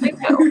me something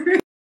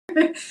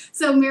new.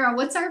 So Mira,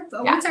 what's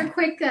our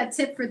quick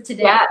tip for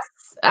today? Yes,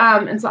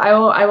 and so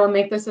I will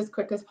make this as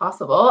quick as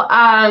possible.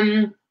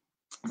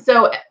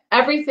 So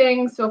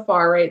everything so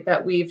far, right,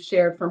 that we've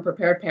shared from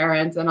Prepared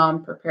Parents and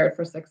on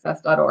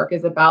preparedforsuccess.org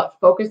is about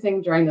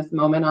focusing during this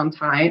moment on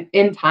time,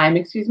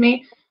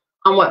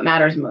 on what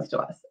matters most to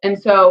us.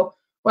 And so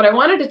what I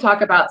wanted to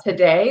talk about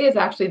today is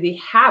actually the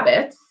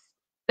habits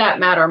that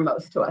matter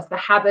most to us, the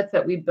habits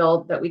that we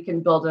build, that we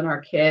can build in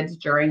our kids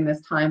during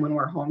this time when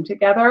we're home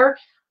together.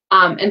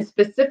 And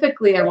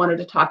specifically, I wanted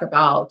to talk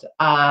about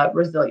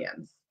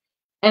resilience.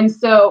 And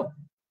so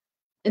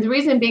the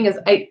reason being is,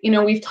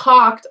 we've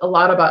talked a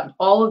lot about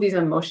all of these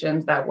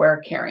emotions that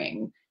we're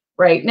carrying,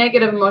 right?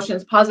 Negative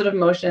emotions, positive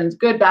emotions,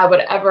 good, bad,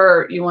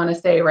 whatever you want to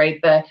say,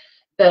 right? The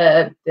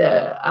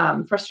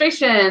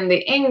frustration,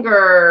 the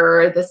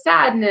anger, the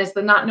sadness,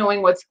 the not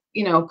knowing what's,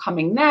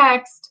 coming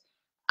next.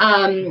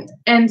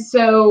 And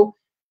so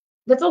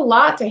that's a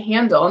lot to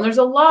handle. And there's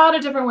a lot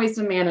of different ways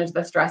to manage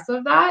the stress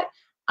of that.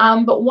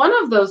 But one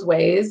of those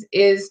ways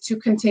is to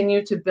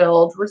continue to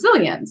build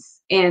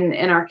resilience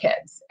in our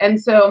kids.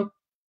 And so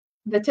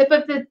the tip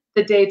of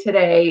the day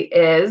today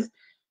is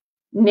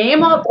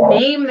name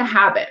the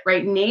habit,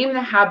 right? Name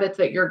the habits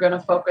that you're going to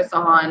focus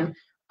on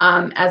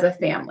as a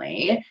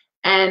family.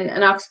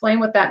 And I'll explain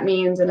what that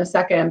means in a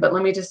second, but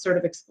let me just sort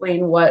of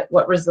explain what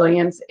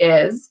resilience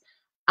is.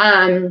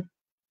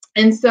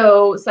 And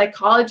so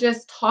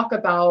psychologists talk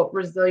about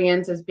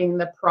resilience as being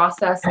the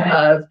process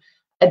of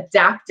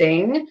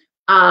adapting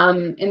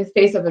in the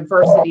face of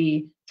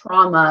adversity,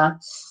 trauma,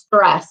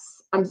 stress,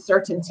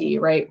 uncertainty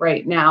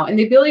right now, and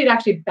the ability to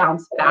actually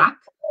bounce back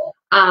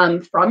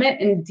from it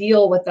and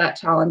deal with that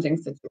challenging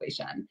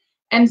situation.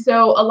 And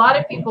so a lot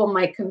of people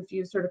might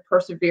confuse sort of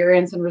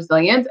perseverance and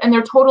resilience, and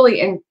they're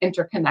totally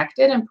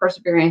interconnected, and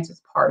perseverance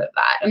is part of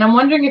that. And I'm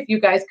wondering if you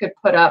guys could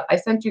put up, I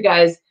sent you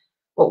guys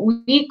what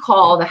we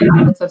call the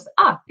habits of,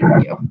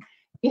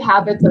 the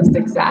habits of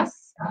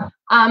success.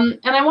 And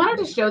I wanted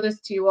to show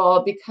this to you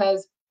all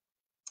because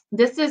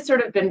this has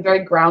sort of been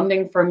very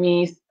grounding for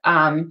me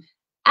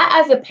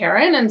as a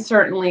parent and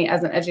certainly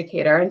as an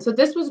educator. And so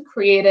this was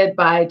created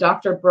by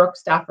Dr. Brooke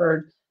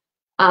Stafford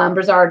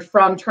Brizard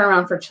from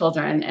Turnaround for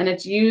Children, and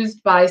it's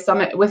used by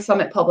Summit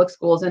Public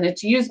Schools, and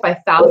it's used by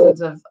thousands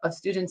of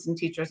students and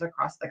teachers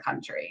across the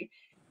country.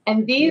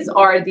 And these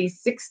are the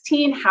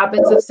 16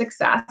 habits of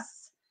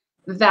success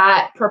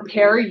that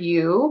prepare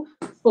you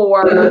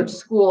for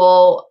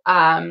school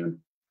and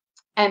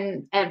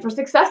for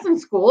success in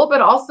school, but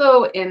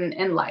also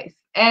in life.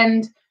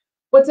 And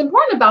what's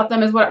important about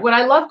them is what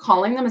I love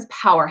calling them is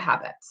power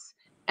habits.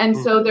 And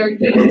so they're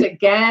used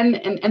again,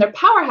 and they're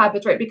power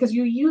habits, right? Because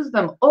you use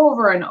them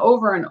over and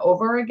over and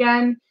over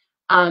again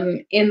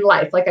in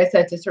life, like I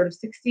said, to sort of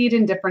succeed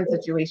in different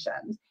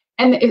situations.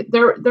 And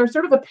they're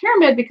sort of a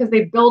pyramid because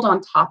they build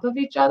on top of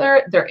each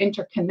other, they're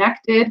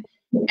interconnected,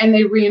 and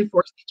they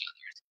reinforce each other.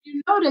 So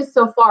you notice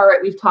so far,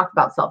 right, we've talked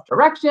about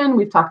self-direction,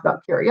 we've talked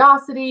about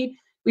curiosity,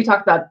 we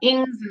talked about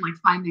ings and like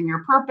finding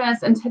your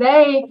purpose. And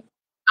today,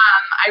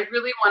 I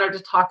really wanted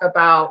to talk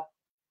about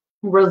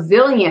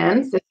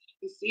resilience. If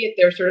you can see it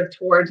there sort of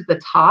towards the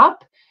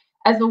top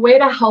as a way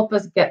to help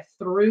us get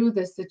through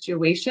this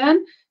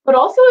situation, but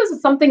also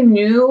as something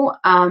new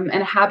and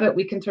a habit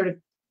we can sort of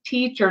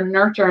teach or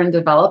nurture and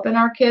develop in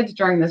our kids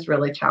during this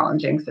really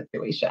challenging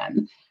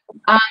situation.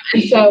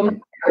 And so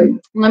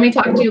let me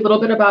talk to you a little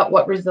bit about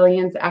what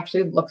resilience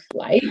actually looks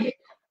like.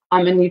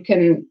 And you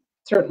can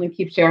certainly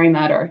keep sharing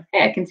that, or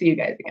hey, I can see you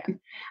guys again.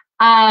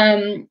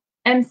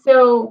 And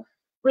so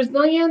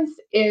resilience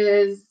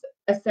is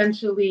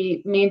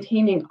essentially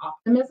maintaining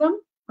optimism,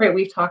 right?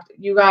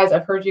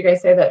 I've heard you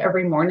guys say that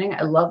every morning.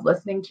 I love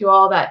listening to you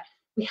all, that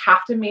we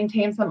have to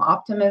maintain some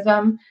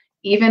optimism,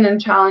 even in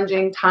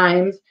challenging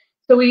times,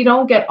 so we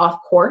don't get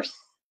off course,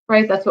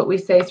 right? That's what we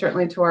say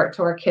certainly to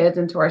our kids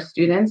and to our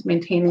students,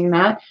 maintaining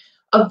that,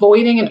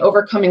 avoiding and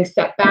overcoming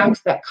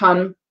setbacks that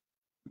come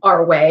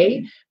our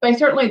way by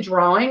certainly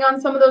drawing on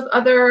some of those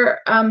other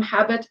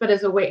habits, but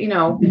as a way,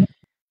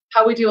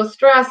 how we deal with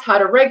stress, how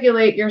to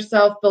regulate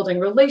yourself, building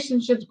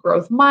relationships,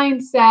 growth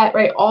mindset,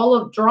 right? All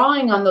of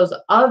drawing on those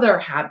other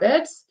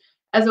habits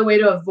as a way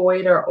to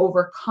avoid or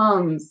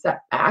overcome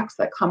setbacks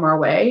that come our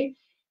way.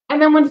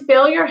 And then when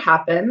failure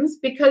happens,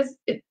 because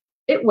it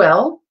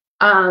will,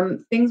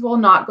 things will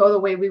not go the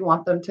way we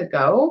want them to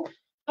go,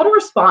 how to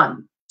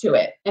respond to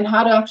it and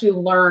how to actually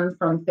learn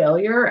from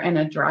failure and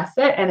address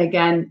it and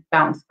again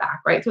bounce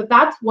back, right? So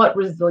that's what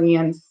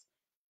resilience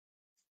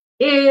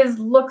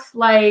looks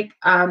like,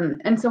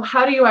 and so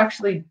how do you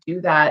actually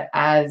do that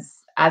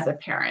as a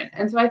parent?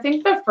 And so I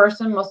think the first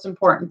and most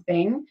important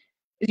thing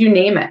is you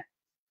name it.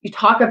 You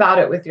talk about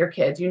it with your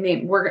kids.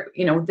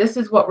 This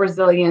is what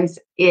resilience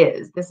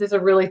is. This is a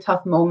really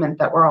tough moment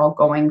that we're all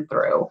going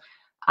through,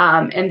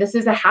 and this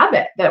is a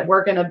habit that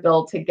we're going to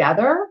build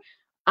together,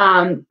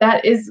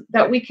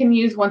 that we can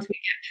use once we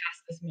get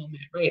past this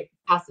moment, right?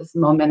 Past this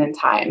moment in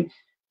time.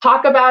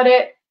 Talk about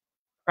it,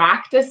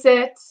 practice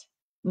it,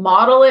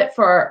 model it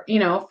for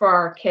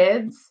our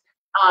kids,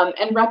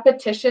 and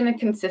repetition and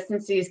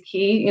consistency is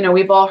key.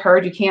 We've all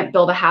heard you can't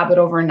build a habit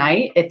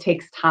overnight. It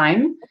takes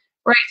time,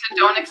 right? So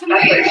don't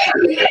expect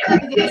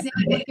it.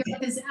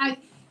 Because I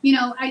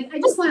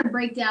just want to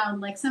break down,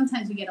 like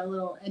sometimes we get a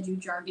little edu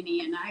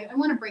jargony, and I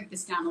want to break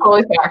this down a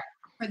little bit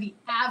for the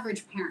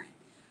average parent,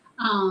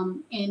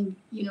 and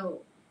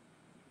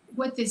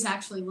what this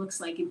actually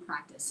looks like in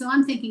practice. So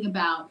I'm thinking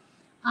about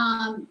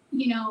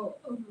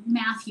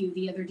Matthew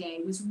the other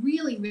day was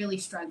really, really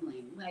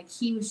struggling. Like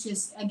he was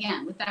just,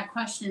 again, with that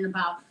question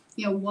about,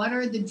 what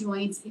are the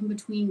joints in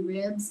between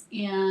ribs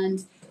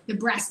and the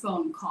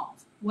breastbone called?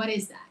 What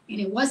is that? And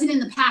it wasn't in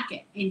the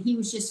packet. And he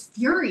was just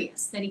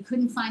furious that he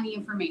couldn't find the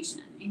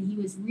information. And he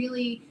was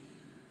really,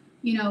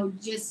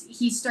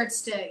 he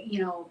starts to,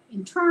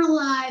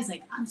 internalize,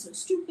 like, I'm so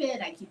stupid.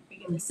 I can't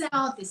figure this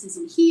out. This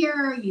isn't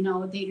here.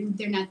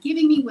 They're not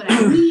giving me what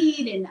I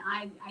need, and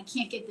I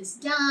can't get this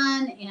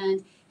done.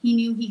 And he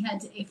knew he had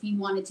to, if he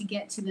wanted to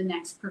get to the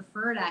next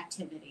preferred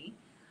activity,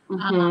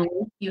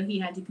 he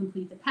had to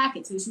complete the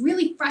packet. So he was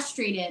really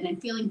frustrated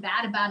and feeling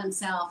bad about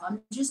himself. I'm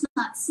just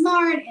not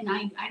smart, and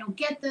I don't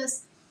get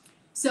this.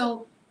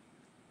 So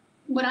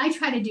what I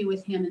try to do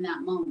with him in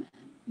that moment,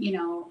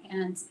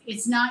 and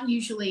it's not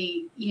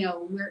usually,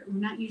 we're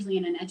not usually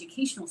in an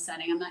educational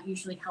setting. I'm not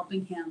usually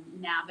helping him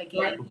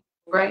navigate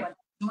what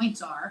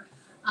joints are.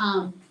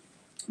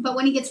 But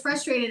when he gets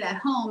frustrated at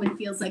home and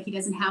feels like he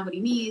doesn't have what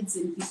he needs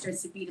and he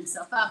starts to beat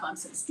himself up, I'm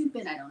so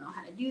stupid, I don't know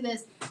how to do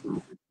this.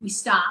 We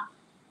stop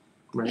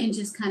and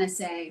just kind of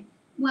say,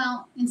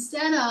 well,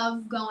 instead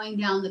of going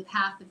down the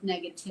path of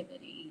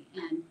negativity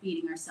and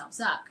beating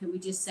ourselves up, can we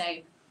just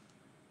say,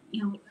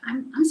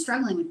 I'm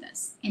struggling with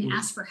this, and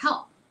ask for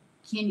help?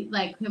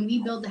 Can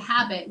we build the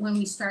habit when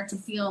we start to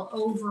feel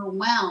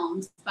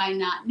overwhelmed by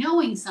not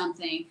knowing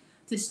something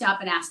to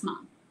stop and ask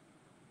mom,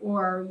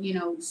 or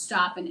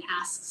stop and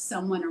ask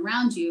someone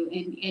around you,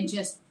 and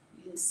just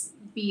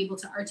be able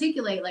to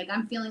articulate, like,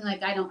 I'm feeling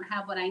like I don't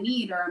have what I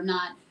need, or I'm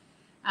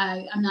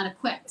not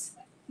equipped.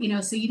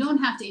 So you don't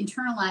have to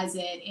internalize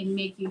it and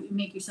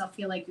make yourself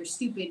feel like you're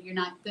stupid, you're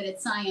not good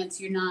at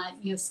science, you're not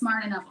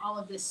smart enough, all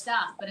of this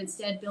stuff, but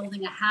instead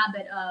building a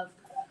habit of,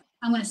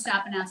 I'm going to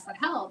stop and ask for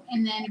help.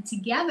 And then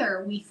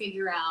together we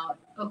figure out,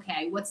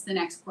 okay, what's the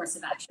next course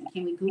of action?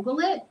 Can we Google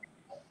it?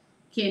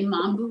 Can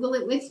mom Google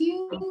it with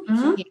you?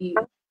 Can you,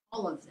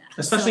 all of that.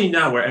 Especially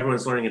now where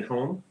everyone's learning at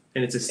home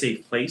and it's a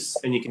safe place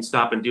and you can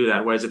stop and do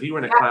that. Whereas if you were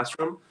in a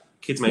classroom,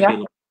 kids might be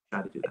able to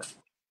try to do that.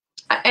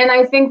 And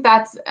I think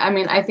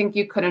I think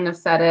you couldn't have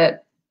said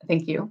it,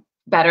 thank you,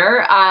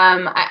 better.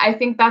 I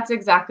think that's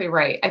exactly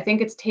right. I think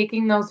it's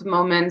taking those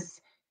moments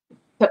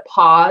to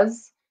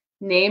pause,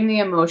 name the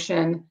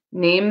emotion,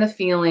 name the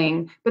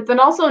feeling, but then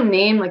also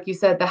name, like you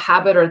said, the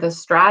habit or the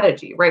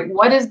strategy, right?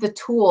 What is the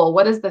tool?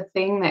 What is the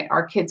thing that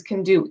our kids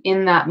can do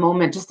in that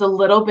moment just a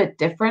little bit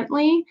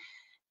differently?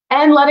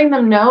 And letting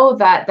them know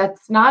that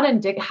that's not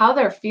how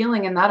they're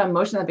feeling, and that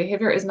emotion, that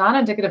behavior is not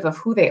indicative of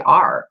who they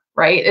are,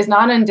 right? Is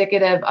not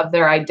indicative of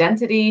their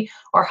identity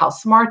or how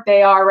smart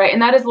they are, right?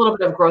 And that is a little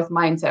bit of growth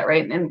mindset,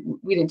 right? And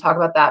we didn't talk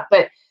about that,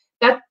 but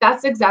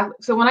that's exactly.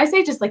 So when I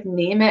say just like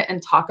name it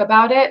and talk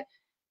about it,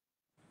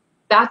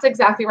 that's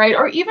exactly right.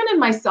 Or even in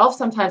myself,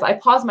 sometimes I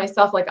pause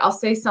myself, like I'll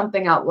say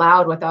something out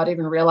loud without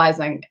even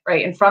realizing,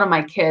 right, in front of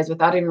my kids,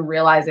 without even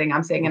realizing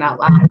I'm saying it out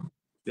loud.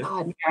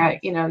 God,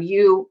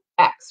 you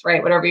X,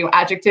 right? Whatever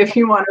adjective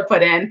you want to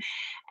put in,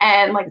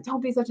 and like,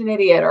 don't be such an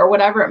idiot, or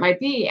whatever it might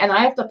be. And I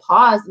have to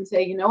pause and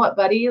say, you know what,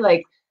 buddy,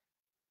 like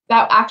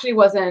that actually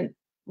wasn't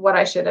what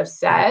I should have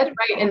said,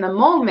 right? In the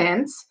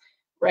moment,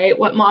 right?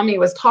 What mommy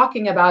was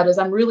talking about is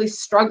I'm really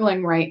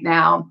struggling right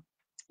now,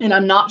 and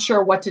I'm not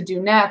sure what to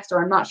do next,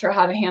 or I'm not sure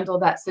how to handle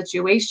that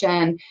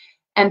situation.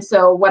 And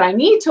so what I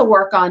need to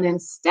work on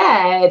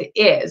instead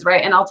is,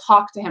 right? And I'll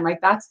talk to him,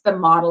 right? That's the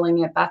modeling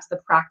it. That's the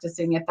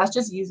practicing it. That's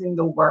just using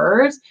the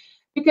words.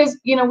 Because,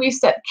 we've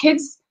said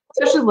kids,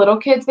 especially little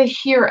kids, they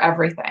hear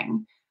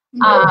everything.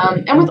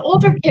 And with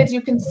older kids,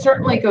 you can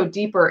certainly go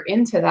deeper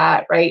into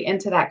that, right?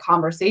 Into that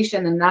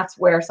conversation. And that's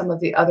where some of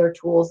the other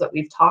tools that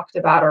we've talked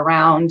about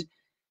around,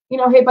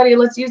 hey buddy,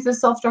 let's use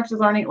this self-directed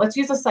learning. Let's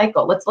use a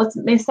cycle. Let's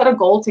maybe set a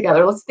goal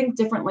together. Let's think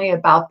differently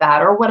about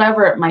that, or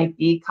whatever it might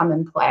be, come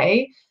and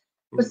play.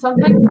 But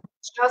sometimes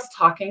just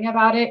talking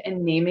about it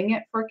and naming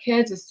it for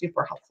kids is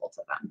super helpful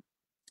to them.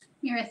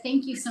 Mira,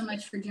 thank you so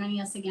much for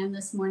joining us again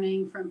this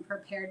morning from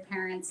Prepared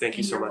Parents. Thank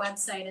you so your much.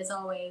 Website as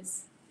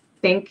always.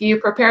 Thank you.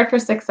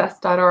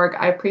 Preparedforsuccess.org.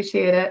 I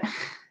appreciate it.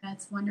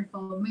 That's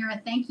wonderful.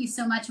 Mira, thank you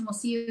so much, and we'll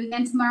see you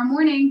again tomorrow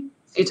morning.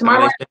 See you tomorrow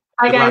morning.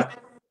 Bye, guys.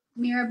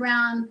 Mira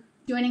Brown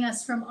joining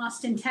us from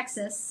Austin,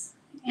 Texas.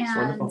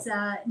 And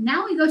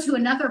now we go to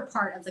another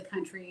part of the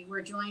country.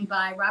 We're joined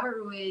by Robert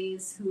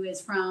Ruiz, who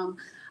is from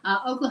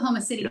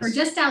Oklahoma City, or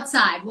just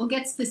outside. We'll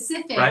get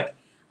specific,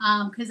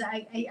 because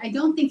I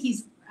don't think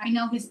I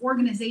know his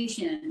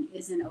organization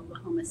is in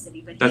Oklahoma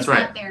City, but he's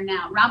not there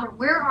now. Robert,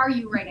 where are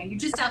you right now? You're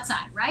just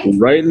outside, right?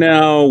 Right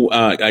now,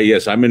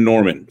 yes, I'm in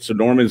Norman. So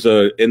Norman's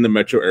in the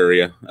metro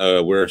area.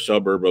 We're a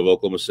suburb of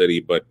Oklahoma City,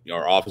 but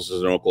our office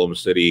is in Oklahoma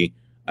City,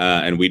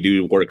 and we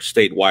do work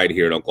statewide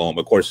here in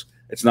Oklahoma. Of course,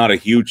 it's not a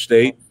huge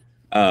state.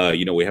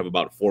 We have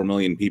about 4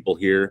 million people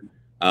here,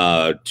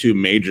 2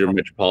 major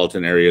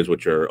metropolitan areas,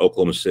 which are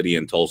Oklahoma City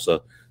and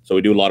Tulsa. So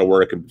we do a lot of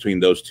work in between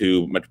those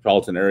 2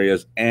 metropolitan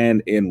areas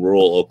and in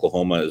rural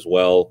Oklahoma as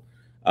well.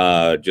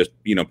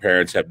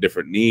 Parents have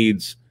different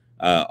needs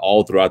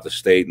all throughout the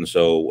state. And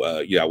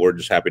so, we're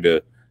just happy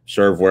to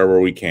serve wherever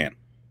we can.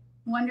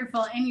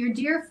 Wonderful. And your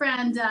dear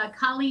friend,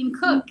 Colleen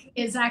Cook,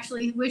 is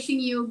actually wishing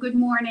you good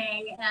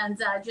morning, and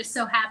just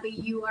so happy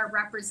you are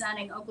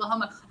representing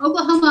Oklahoma.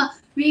 Oklahoma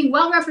being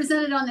well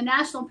represented on the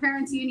National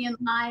Parents Union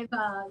Live,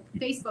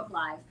 Facebook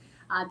Live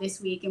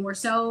this week. And we're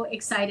so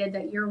excited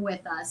that you're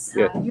with us.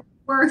 Your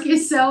work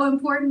is so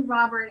important,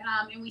 Robert,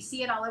 and we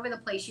see it all over the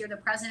place. You're the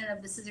president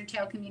of the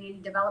Scissortail Community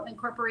Development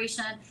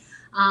Corporation,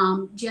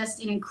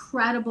 just an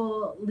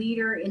incredible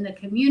leader in the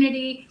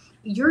community.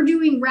 You're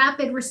doing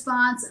rapid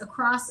response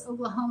across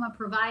Oklahoma,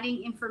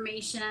 providing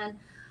information.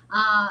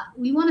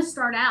 We want to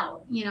start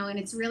out, and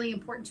it's really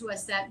important to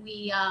us that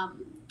we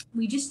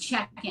just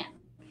check in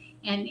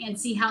and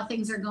see how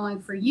things are going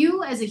for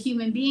you as a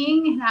human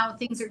being, how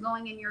things are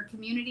going in your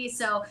community.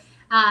 So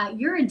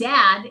you're a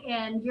dad,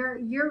 and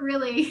you're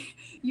really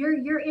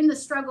you're in the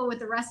struggle with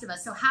the rest of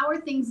us. So how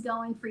are things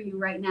going for you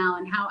right now,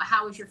 and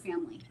how is your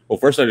family? Well,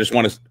 first, I just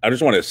want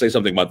to say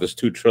something about this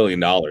 $2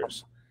 trillion.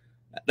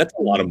 That's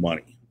a lot of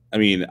money. I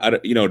mean,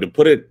 to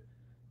put it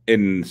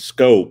in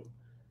scope,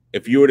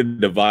 if you were to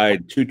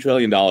divide $2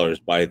 trillion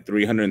by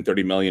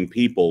 330 million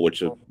people,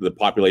 which is the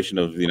population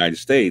of the United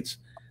States,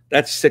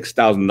 that's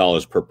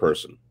 $6,000 per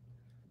person.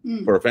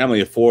 For a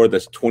family of 4,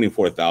 that's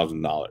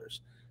 $24,000.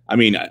 I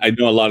mean, I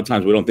know a lot of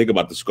times we don't think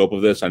about the scope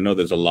of this. I know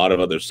there's a lot of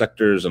other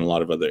sectors and a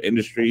lot of other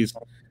industries,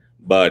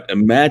 but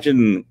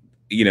imagine,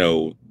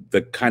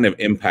 the kind of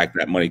impact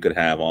that money could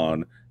have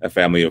on a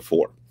family of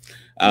 4.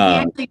 We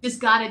actually just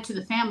got it to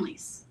the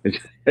families.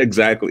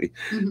 Exactly.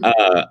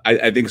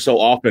 I think so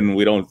often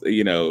we don't,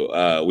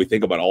 we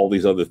think about all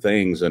these other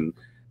things, and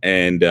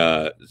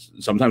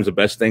sometimes the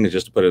best thing is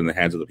just to put it in the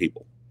hands of the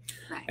people.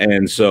 Right.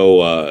 And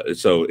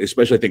so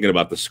especially thinking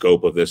about the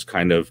scope of this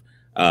kind of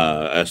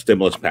a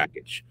stimulus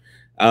package.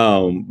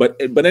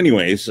 But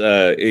anyways,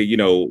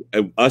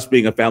 us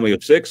being a family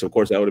of 6, of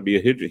course, that would be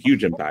a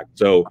huge impact.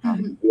 So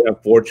we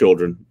have 4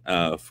 children,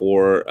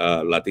 4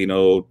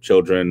 Latino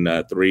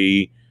children,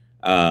 3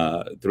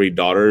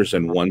 daughters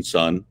and 1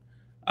 son.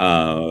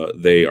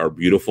 They are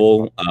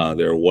beautiful.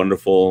 They're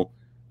wonderful.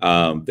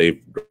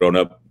 They've grown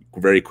up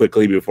very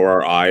quickly before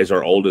our eyes.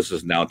 Our oldest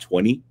is now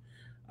 20.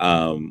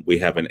 We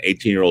have an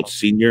 18-year-old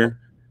senior,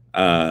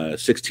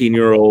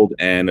 16-year-old,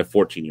 and a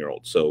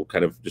 14-year-old. So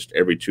kind of just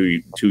every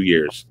 2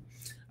 years.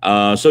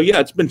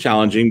 It's been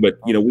challenging, but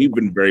we've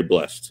been very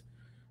blessed.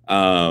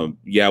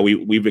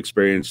 We've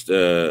experienced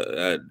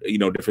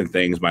different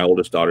things. My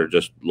oldest daughter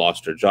just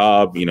lost her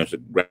job,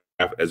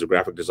 as a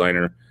graphic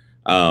designer.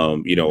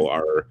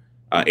 Our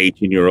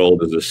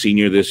 18-year-old is a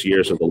senior this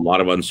year, so there's a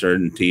lot of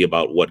uncertainty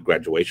about what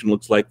graduation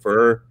looks like for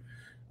her.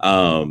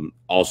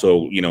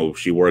 Also,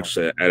 she works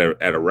at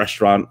a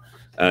restaurant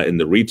in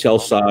the retail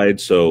side,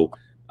 so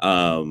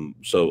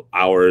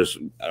hours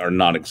are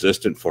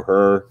non-existent for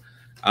her.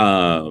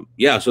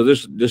 So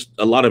there's just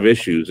a lot of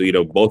issues.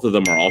 Both of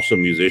them are also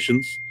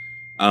musicians.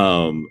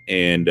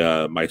 And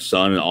my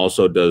son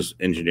also does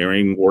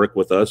engineering work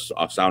with us,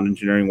 sound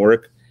engineering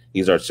work.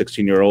 He's our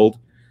 16-year-old.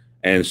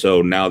 And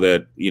so now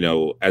that,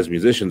 as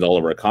musicians, all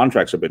of our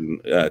contracts have been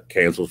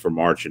canceled for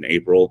March and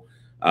April,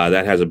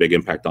 that has a big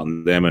impact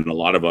on them and a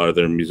lot of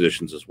other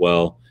musicians as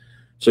well.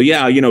 So,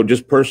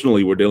 just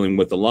personally, we're dealing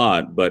with a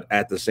lot, but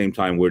at the same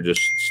time, we're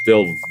just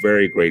still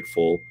very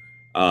grateful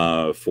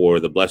for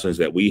the blessings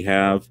that we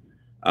have,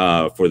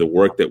 for the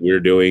work that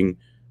we're doing.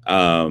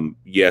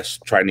 Yes,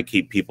 trying to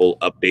keep people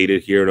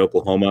updated here in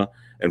Oklahoma.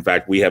 In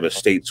fact, we have a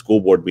state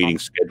school board meeting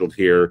scheduled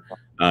here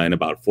in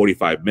about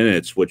 45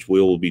 minutes, which we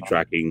will be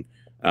tracking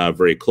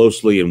very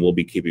closely, and we'll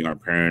be keeping our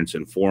parents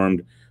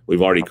informed.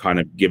 We've already kind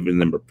of given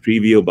them a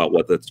preview about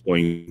what that's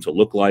going to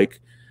look like.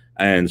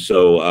 And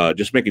so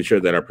just making sure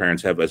that our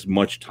parents have as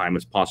much time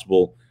as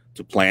possible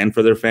to plan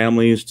for their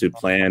families, to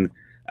plan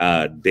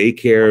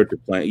daycare, to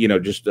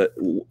plan, just,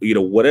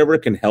 whatever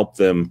can help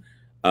them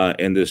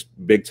in this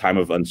big time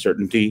of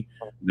uncertainty.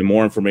 The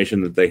more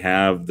information that they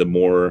have, the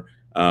more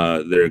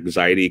their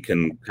anxiety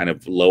can kind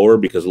of lower,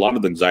 because a lot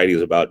of the anxiety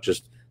is about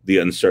just the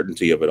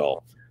uncertainty of it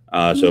all.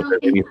 So if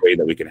there's any way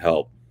that we can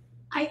help.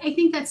 I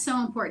think that's so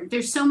important.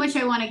 There's so much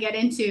I want to get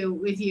into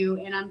with you,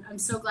 and I'm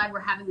so glad we're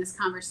having this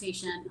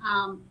conversation.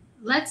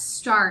 Let's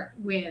start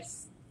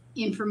with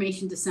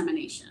information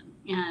dissemination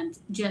and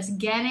just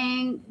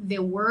getting the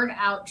word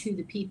out to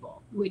the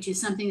people, which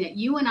is something that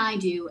you and I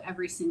do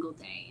every single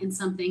day, and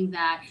something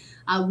that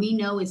we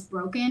know is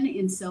broken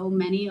in so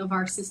many of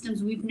our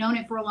systems. We've known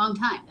it for a long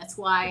time. That's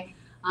why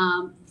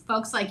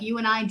folks like you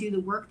and I do the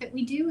work that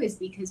we do, is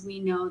because we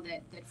know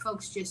that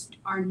folks just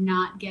are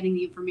not getting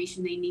the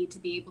information they need to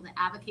be able to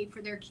advocate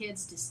for their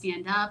kids, to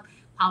stand up,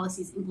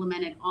 policies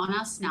implemented on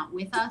us, not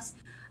with us.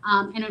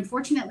 And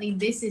unfortunately,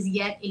 this is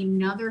yet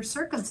another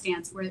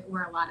circumstance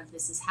where a lot of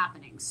this is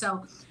happening.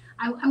 So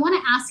I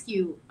want to ask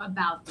you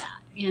about that.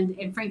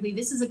 And frankly,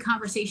 this is a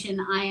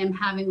conversation I am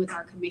having with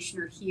our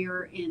commissioner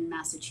here in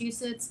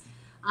Massachusetts.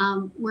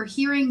 We're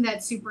hearing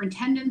that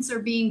superintendents are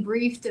being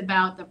briefed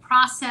about the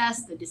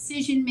process, the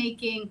decision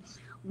making,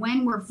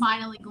 when we're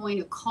finally going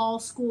to call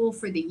school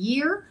for the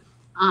year,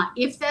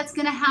 if that's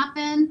going to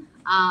happen.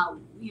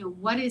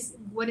 What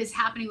is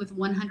happening with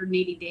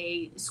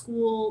 180-day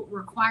school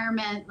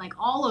requirement, like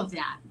all of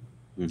that.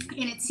 Mm-hmm.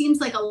 And it seems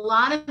like a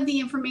lot of the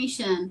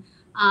information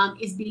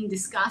is being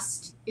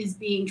discussed, is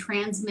being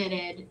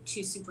transmitted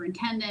to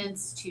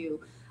superintendents, to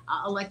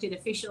elected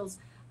officials,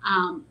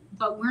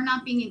 but we're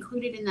not being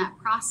included in that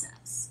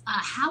process.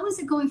 How is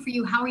it going for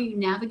you? How are you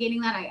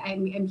navigating that?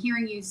 I'm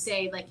hearing you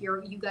say like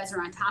you guys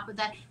are on top of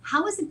that.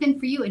 How has it been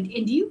for you? And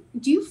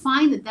do you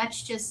find that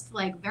that's just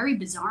like very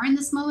bizarre in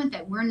this moment,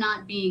 that we're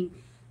not being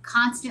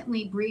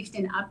constantly briefed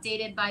and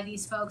updated by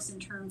these folks in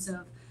terms of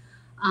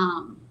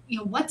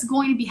what's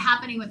going to be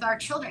happening with our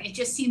children? It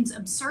just seems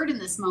absurd in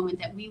this moment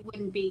that we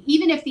wouldn't be,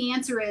 even if the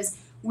answer is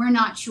we're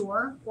not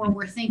sure or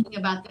we're thinking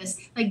about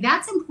this. Like,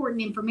 that's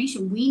important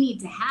information we need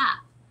to have.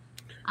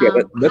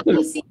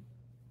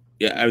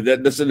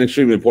 That's an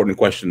extremely important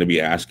question to be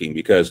asking,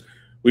 because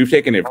we've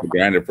taken it for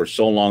granted for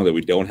so long that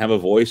we don't have a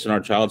voice in our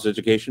child's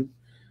education,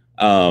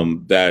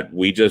 that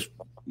we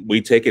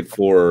take it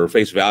for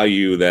face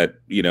value that,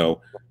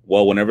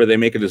 whenever they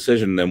make a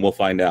decision, then we'll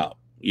find out,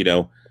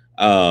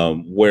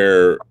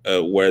 where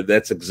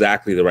that's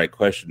exactly the right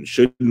question.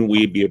 Shouldn't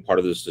we be a part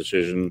of this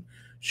decision?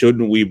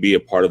 Shouldn't we be a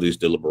part of these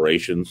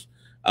deliberations?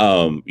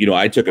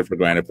 I took it for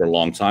granted for a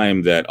long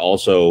time that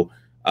also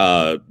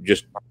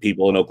just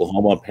people in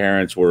Oklahoma,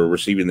 parents were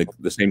receiving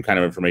the same kind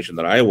of information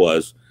that I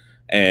was.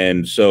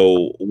 And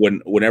so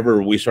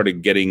whenever we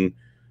started getting,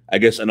 I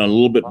guess, in a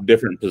little bit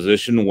different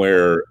position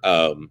where,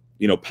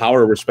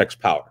 power respects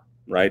power,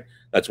 right?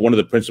 That's one of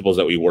the principles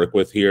that we work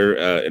with here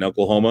in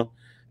Oklahoma.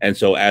 And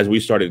so as we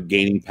started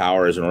gaining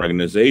power as an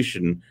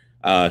organization,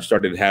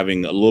 started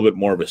having a little bit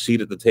more of a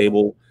seat at the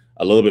table,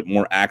 a little bit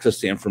more access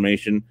to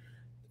information,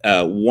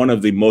 one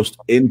of the most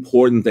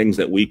important things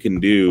that we can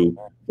do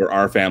for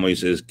our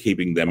families is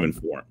keeping them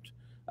informed,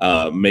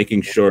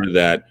 making sure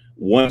that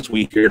once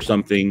we hear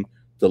something,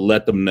 to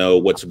let them know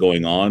what's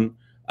going on,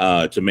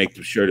 to make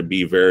sure to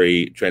be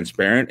very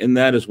transparent in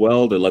that as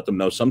well, to let them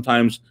know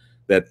sometimes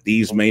that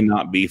these may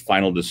not be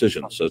final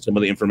decisions. So some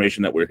of the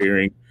information that we're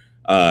hearing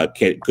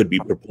could be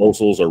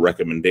proposals or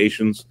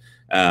recommendations.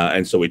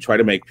 And so we try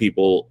to make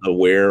people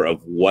aware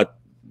of what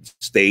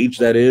stage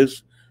that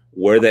is,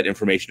 where that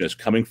information is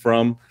coming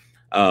from,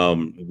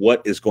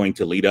 what is going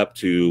to lead up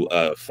to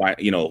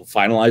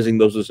finalizing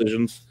those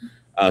decisions.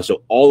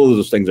 So all of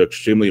those things are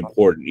extremely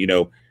important.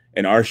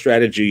 In our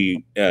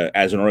strategy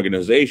as an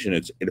organization,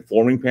 it's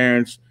informing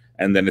parents,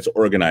 and then it's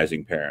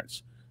organizing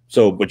parents.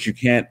 But you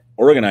can't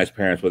organize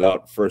parents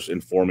without first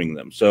informing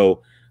them.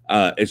 So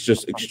it's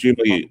just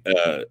extremely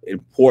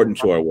important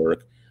to our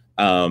work,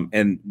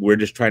 and we're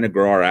just trying to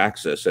grow our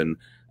access, and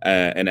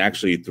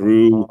actually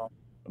through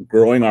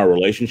growing our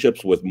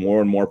relationships with more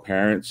and more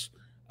parents,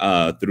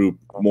 through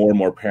more and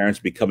more parents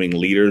becoming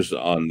leaders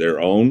on their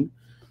own,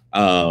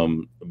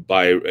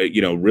 by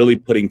really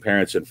putting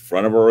parents in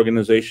front of our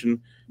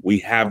organization, we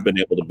have been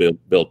able to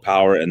build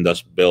power and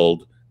thus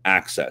build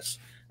access.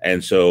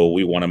 And so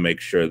we want to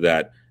make sure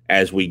that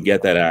as we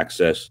get that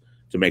access,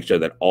 to make sure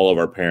that all of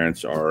our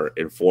parents are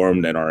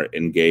informed and are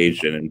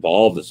engaged and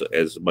involved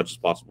as much as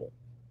possible.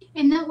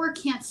 And that work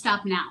can't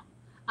stop now.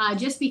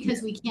 Just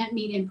because we can't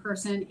meet in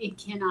person, it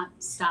cannot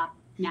stop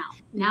now.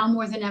 Now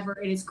more than ever,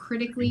 it is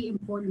critically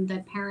important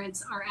that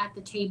parents are at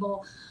the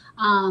table.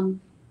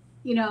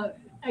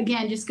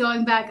 Again, just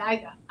going back,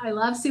 I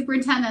love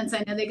superintendents.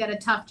 I know they got a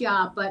tough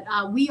job, but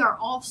we are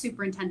all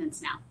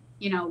superintendents now.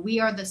 We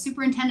are the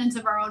superintendents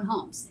of our own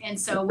homes. And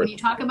so when you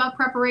talk about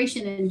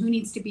preparation and who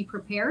needs to be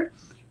prepared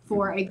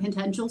for a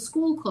potential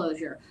school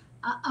closure,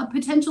 a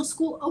potential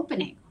school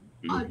opening,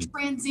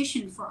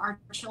 transition for our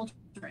children.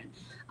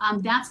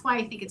 That's why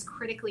I think it's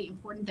critically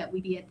important that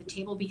we be at the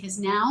table, because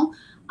now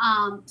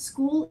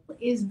school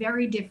is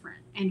very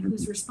different, and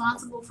who's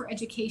responsible for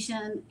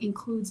education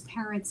includes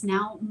parents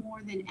now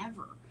more than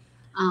ever.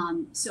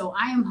 So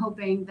I am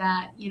hoping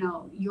that,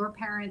 your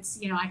parents,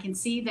 I can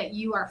see that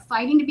you are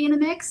fighting to be in the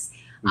mix.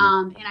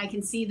 And I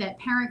can see that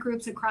parent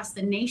groups across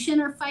the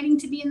nation are fighting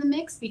to be in the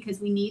mix, because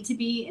we need to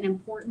be an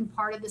important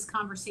part of this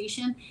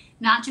conversation,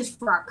 not just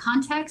for our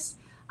context,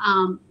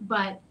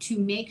 but to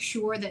make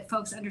sure that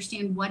folks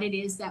understand what it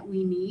is that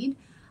we need.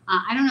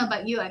 I don't know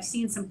about you, I've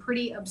seen some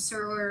pretty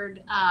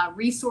absurd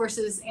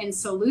resources and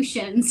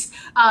solutions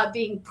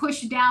being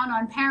pushed down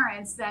on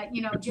parents that,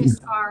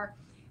 just are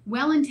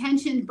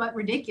well-intentioned but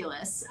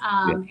ridiculous,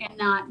 and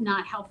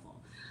not helpful.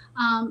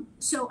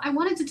 So I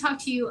wanted to talk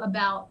to you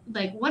about,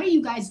 what are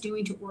you guys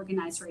doing to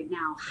organize right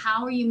now?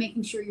 How are you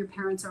making sure your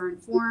parents are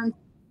informed?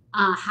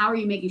 How are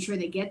you making sure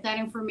they get that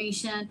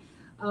information?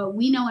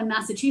 We know in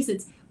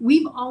Massachusetts,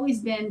 we've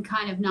always been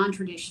kind of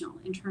non-traditional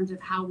in terms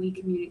of how we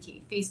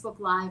communicate. Facebook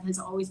Live has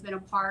always been a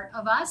part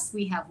of us.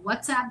 We have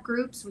WhatsApp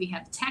groups, we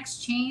have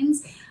text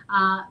chains,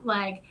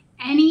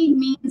 any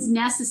means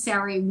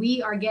necessary,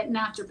 we are getting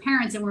after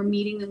parents and we're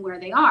meeting them where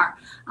they are.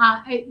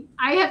 I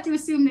have to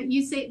assume that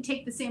you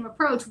take the same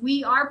approach.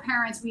 We are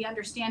parents. We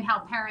understand how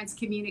parents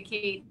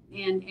communicate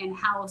and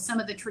how some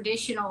of the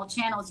traditional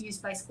channels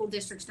used by school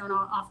districts don't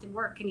often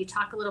work. Can you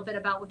talk a little bit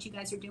about what you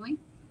guys are doing?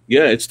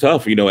 Yeah, it's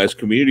tough. As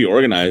community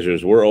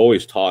organizers, we're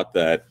always taught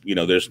that,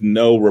 there's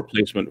no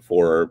replacement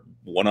for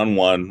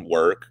one-on-one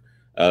work.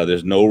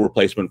 There's no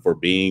replacement for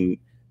being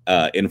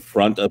in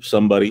front of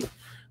somebody.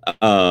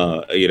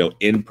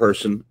 In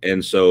person.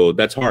 And so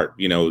that's hard,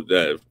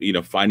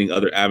 finding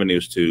other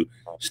avenues to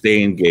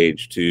stay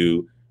engaged,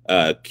 to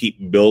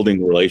keep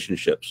building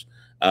relationships,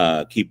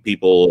 keep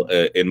people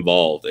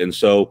involved. And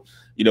so,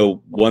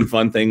 one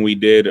fun thing we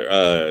did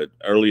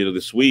earlier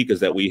this week is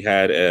that we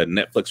had a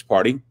Netflix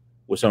party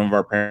with some of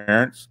our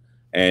parents,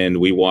 and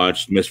we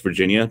watched Miss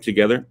Virginia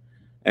together.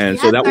 And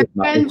so that was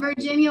friend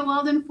Virginia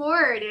Walden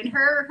Ford and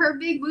her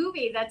big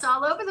movie that's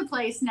all over the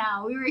place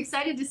now. We were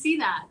excited to see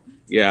that.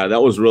 Yeah,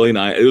 that was really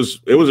nice.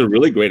 It was a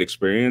really great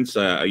experience.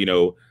 We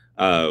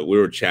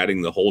were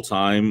chatting the whole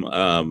time,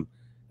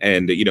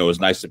 and it was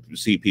nice to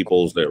see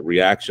people's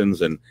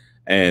reactions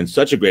and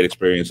such a great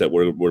experience that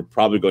we're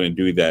probably going to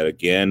do that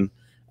again.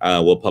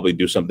 We'll probably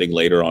do something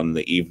later on in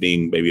the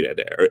evening, maybe at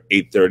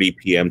 8:30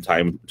 p.m.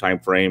 time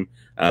frame.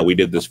 We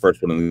did this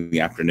first one in the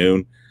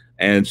afternoon.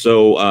 And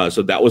so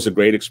that was a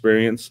great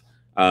experience.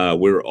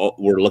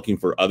 We're looking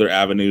for other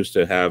avenues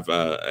to have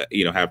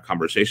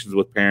conversations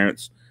with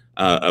parents.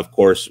 Of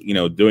course,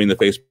 doing the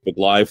Facebook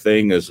Live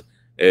thing is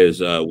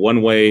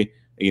one way.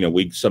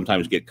 We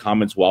sometimes get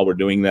comments while we're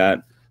doing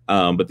that,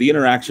 but the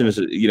interaction is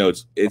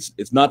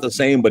it's not the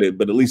same, but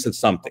at least it's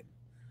something.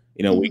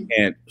 We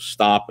can't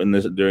stop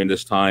during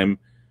this time.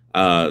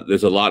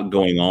 There's a lot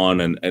going on,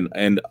 and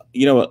at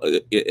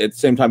the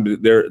same time,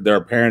 there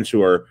are parents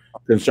who are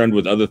concerned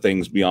with other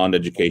things beyond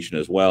education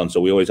as well, and so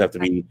we always have to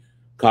be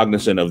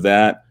cognizant of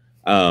that.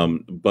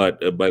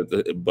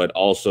 But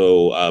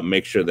also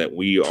make sure that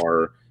we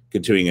are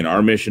continuing in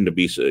our mission to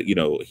be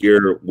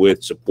here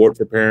with support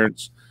for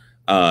parents.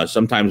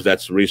 Sometimes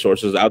that's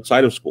resources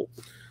outside of school,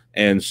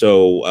 and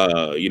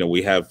so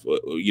we have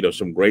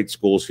some great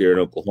schools here in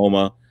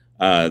Oklahoma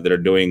that are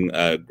doing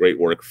great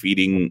work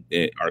feeding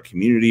our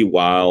community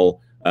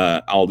while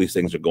all these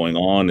things are going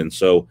on. And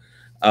so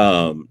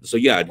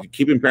yeah,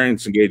 keeping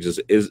parents engaged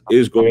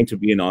is going to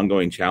be an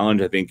ongoing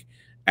challenge. I think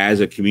as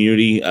a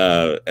community,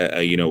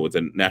 with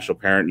the National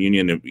Parent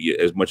Union,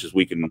 as much as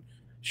we can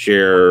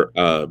share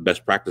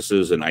best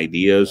practices and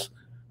ideas,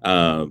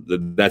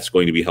 that's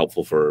going to be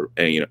helpful for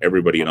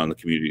everybody on the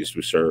communities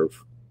we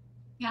serve.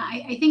 Yeah,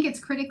 I think it's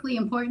critically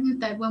important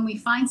that when we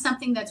find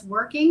something that's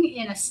working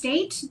in a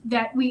state,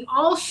 that we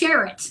all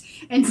share it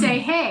and say,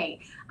 hey,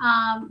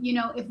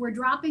 if we're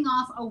dropping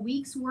off a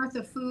week's worth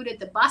of food at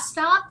the bus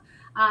stop,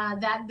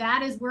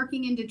 that is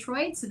working in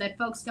Detroit, so that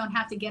folks don't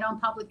have to get on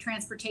public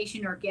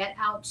transportation or get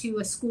out to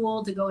a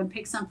school to go and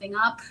pick something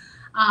up.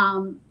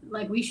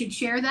 We should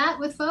share that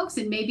with folks.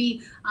 And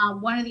maybe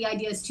one of the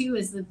ideas too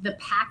is the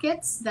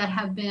packets that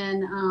have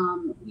been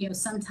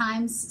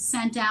sometimes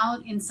sent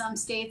out in some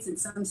states. In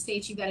some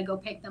states you got to go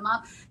pick them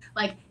up,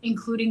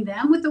 including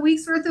them with the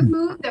week's worth of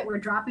food that we're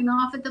dropping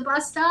off at the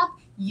bus stop,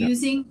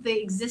 using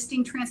the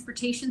existing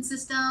transportation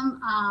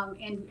system,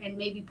 and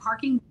maybe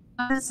parking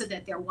so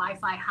that they're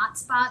Wi-Fi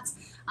hotspots,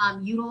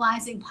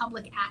 utilizing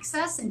public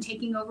access and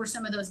taking over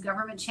some of those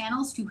government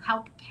channels to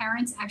help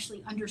parents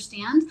actually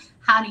understand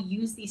how to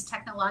use these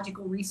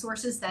technological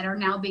resources that are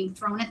now being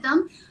thrown at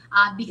them,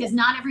 because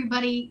not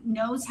everybody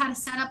knows how to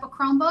set up a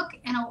Chromebook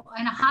and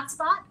a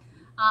hotspot.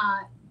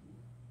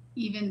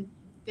 Even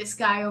this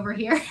guy over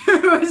here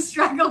who was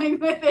struggling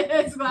with it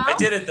as well. I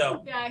did it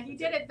though. Yeah, he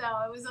did it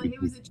though.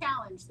 It was a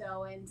challenge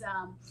though, and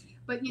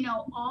but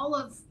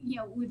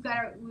we've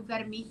got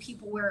to meet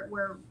people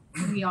where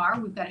we are.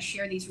 We've got to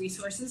share these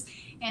resources.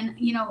 And,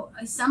 you know,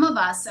 some of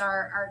us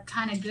are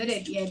kind of good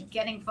at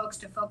getting folks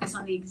to focus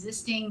on the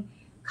existing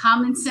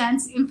common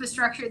sense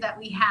infrastructure that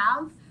we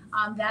have.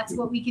 That's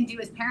what we can do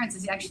as parents,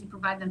 is actually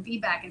provide them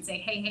feedback and say,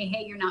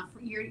 hey, you're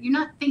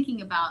not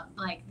thinking about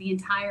like the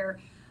entire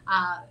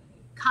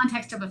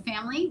context of a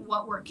family,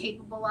 what we're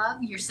capable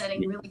of. You're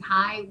setting really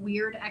high,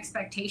 weird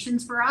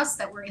expectations for us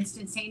that we're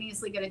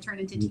instantaneously going to turn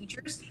into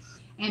teachers.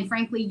 And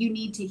frankly, you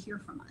need to hear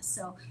from us.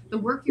 So the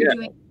work you're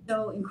doing is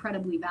so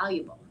incredibly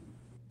valuable.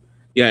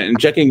 Yeah, and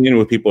checking in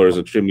with people is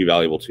extremely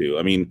valuable too.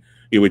 I mean,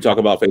 you know, we talk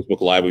about Facebook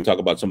Live, we talk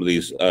about some of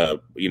these,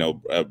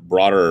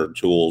 broader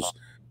tools,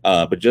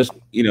 but just,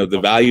 you know,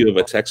 the value of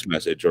a text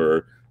message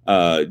or,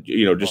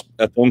 just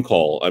a phone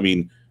call. I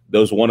mean,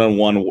 that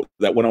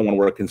one-on-one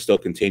work can still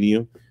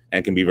continue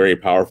and can be very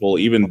powerful.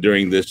 Even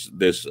during this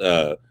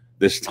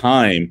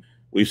time,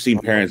 we've seen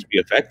parents be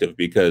effective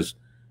because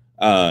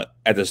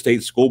at the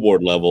state school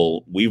board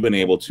level, we've been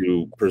able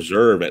to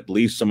preserve at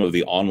least some of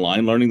the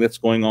online learning that's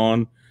going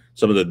on,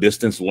 some of the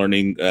distance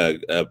learning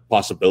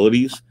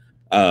possibilities,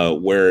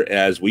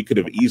 whereas we could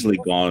have easily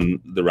gone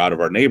the route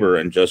of our neighbor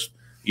and just,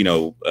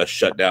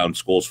 shut down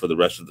schools for the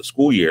rest of the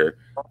school year.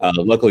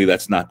 Luckily,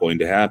 that's not going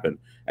to happen.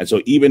 And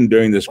so even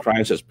during this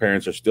crisis,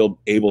 parents are still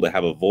able to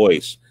have a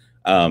voice,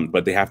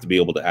 but they have to be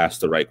able to ask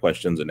the right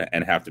questions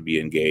and have to be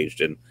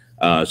engaged. And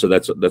so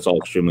that's all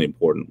extremely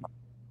important.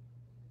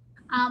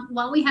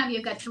 While we have you,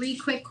 I've got 3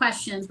 quick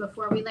questions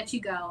before we let you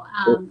go.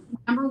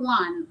 Number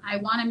 1, I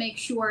want to make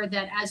sure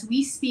that as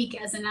we speak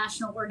as a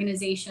national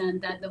organization,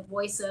 that the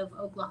voice of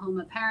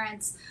Oklahoma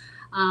parents,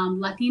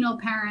 Latino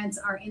parents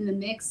are in the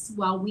mix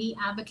while we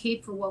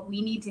advocate for what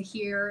we need to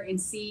hear and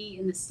see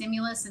in the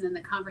stimulus and in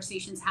the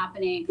conversations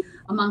happening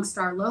amongst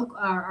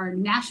our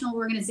national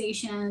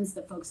organizations,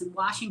 the folks in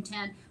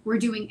Washington. We're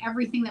doing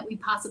everything that we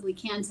possibly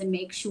can to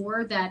make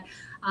sure that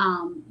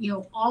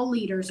all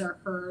leaders are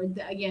heard,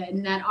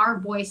 and that our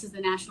voice as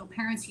the National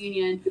Parents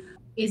Union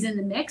is in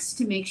the mix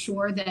to make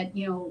sure that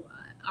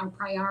our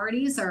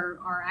priorities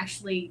are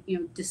actually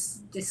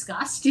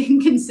discussed and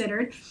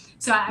considered.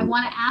 So I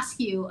want to ask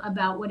you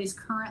about what is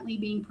currently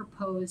being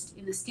proposed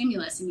in the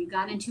stimulus, and you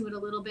got into it a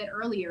little bit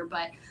earlier,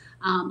 but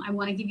I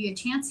want to give you a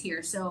chance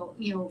here. So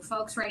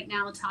folks right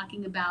now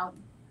talking about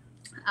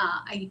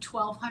a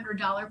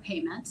 $1,200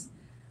 payment.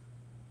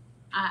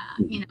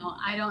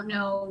 I don't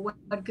know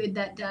what good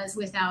that does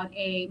without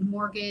a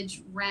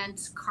mortgage,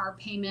 rent, car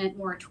payment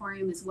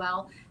moratorium as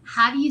well.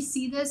 How do you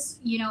see this?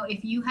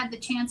 If you had the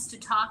chance to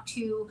talk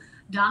to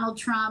Donald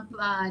Trump,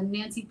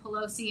 Nancy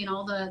Pelosi, and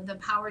all the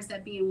powers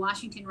that be in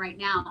Washington right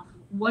now,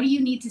 what do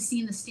you need to see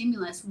in the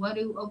stimulus? What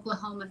do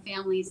Oklahoma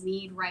families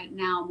need right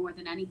now more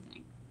than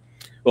anything?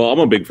 Well, I'm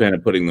a big fan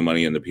of putting the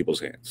money into people's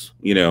hands.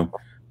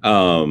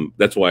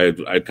 That's why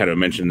I kind of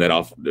mentioned that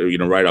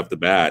right off the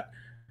bat.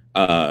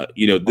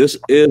 This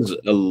is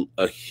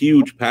a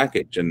huge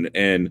package,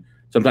 and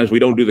sometimes we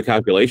don't do the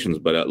calculations,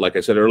 but like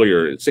I said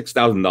earlier, it's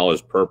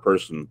 $6,000 per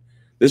person.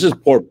 This is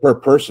per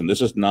person.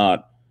 This is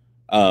not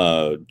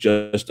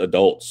just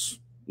adults.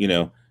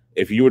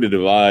 If you were to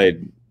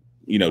divide,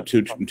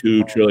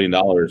 $2 trillion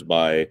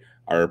by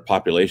our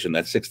population,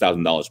 that's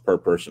 $6,000 per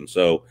person.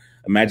 So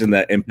imagine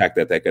that impact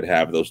that could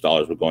have. Those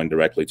dollars were going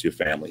directly to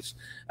families,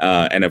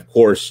 and of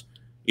course,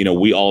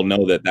 we all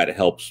know that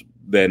helps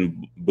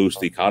then boost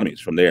the economies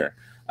from there.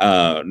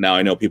 Now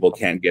I know people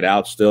can't get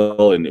out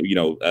still, and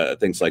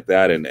things like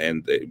that,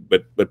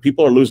 but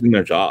people are losing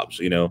their jobs.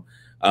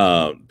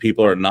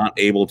 People are not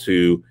able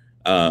to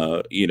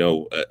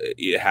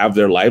have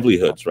their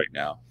livelihoods right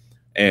now,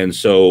 and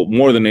so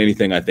more than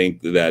anything, I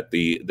think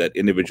that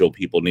individual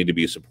people need to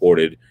be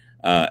supported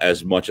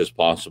as much as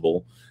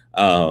possible.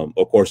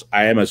 Of course,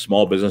 I am a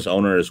small business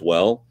owner as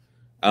well.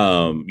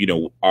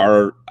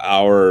 Our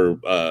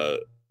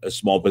a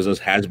small business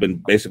has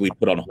been basically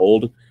put on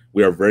hold.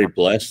 We are very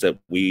blessed that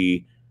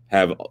we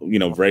have,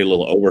 very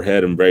little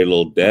overhead and very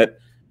little debt.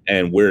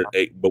 And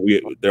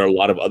there are a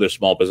lot of other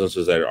small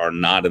businesses that are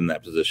not in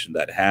that position,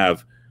 that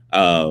have,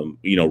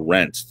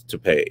 rent to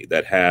pay,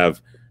 that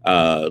have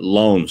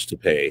loans to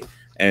pay.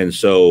 And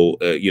so,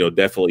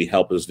 definitely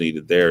help is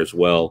needed there as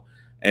well.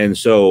 And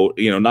so,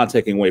 not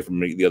taking away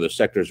from the other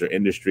sectors or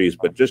industries,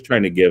 but just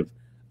trying to give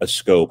a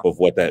scope of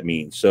what that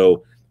means.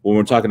 So when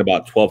we're talking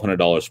about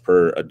 $1,200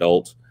 per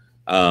adult,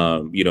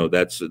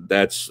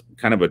 that's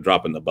kind of a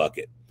drop in the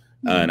bucket,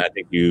 and I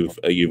think you've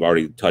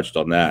already touched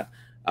on that.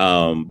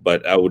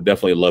 But I would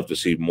definitely love to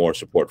see more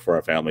support for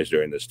our families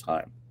during this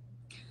time.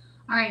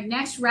 All right,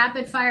 next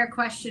rapid fire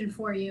question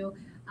for you.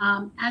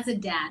 As a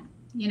dad,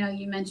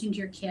 you mentioned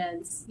your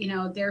kids.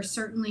 They're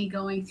certainly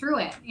going through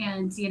it,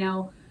 and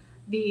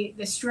the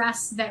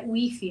stress that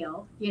we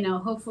feel.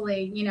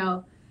 Hopefully,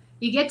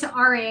 you get to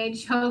our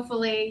age,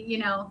 hopefully,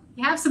 you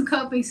have some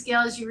coping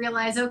skills. You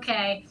realize,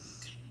 okay,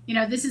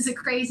 this is a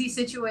crazy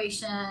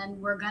situation.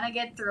 We're going to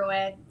get through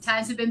it.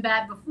 Times have been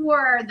bad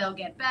before. They'll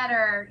get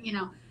better,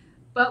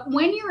 But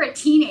when you're a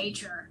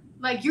teenager,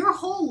 like, your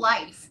whole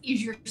life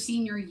is your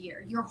senior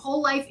year. Your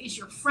whole life is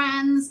your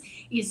friends,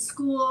 is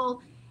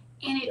school.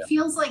 and it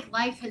feels like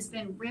life has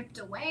been ripped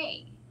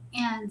away.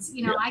 And,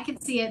 you know, I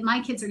could see it.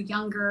 My kids are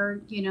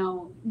younger, you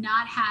know,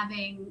 not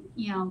having,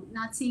 you know,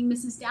 not seeing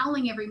Mrs.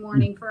 Dowling every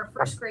morning for a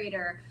first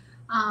grader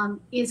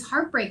is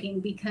heartbreaking,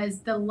 because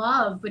the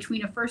love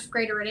between a first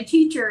grader and a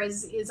teacher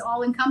is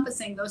all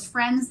encompassing. Those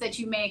friends that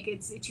you make,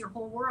 it's your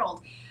whole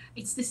world.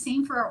 It's the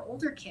same for our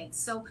older kids.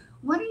 So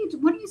what are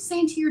you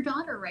saying to your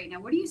daughter right now?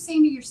 What are you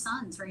saying to your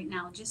sons right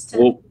now, just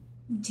to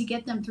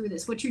get them through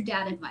this? What's your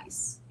dad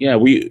advice? Yeah,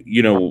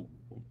 you know,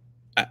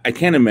 I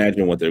can't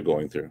imagine what they're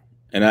going through.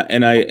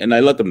 And I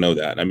let them know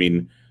that. I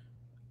mean,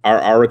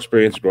 our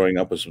experience growing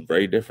up was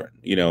very different.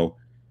 You know,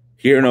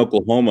 here in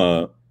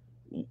Oklahoma,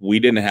 we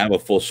didn't have a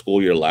full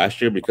school year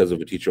last year because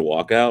of a teacher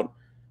walkout,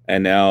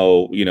 and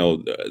now, you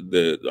know,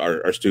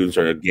 our students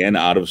are again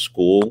out of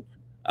school,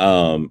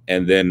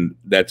 and then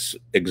that's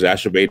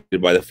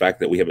exacerbated by the fact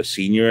that we have a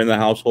senior in the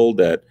household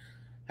that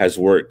has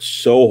worked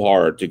so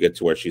hard to get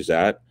to where she's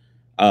at.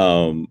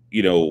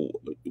 You know,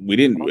 we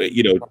didn't,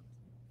 you know,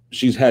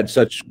 she's had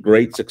such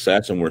great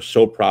success, and we're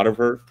so proud of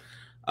her.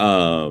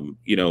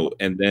 You know,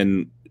 and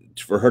then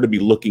for her to be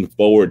looking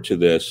forward to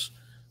this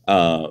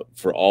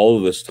for all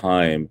of this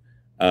time,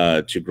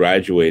 to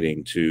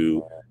graduating,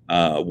 to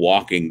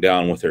walking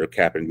down with her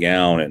cap and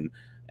gown,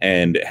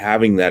 and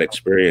having that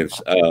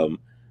experience,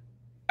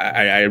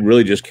 I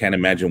really just can't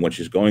imagine what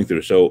she's going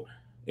through. So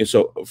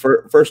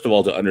first of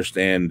all, to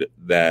understand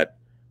that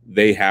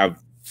they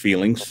have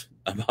feelings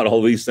about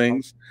all these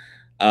things,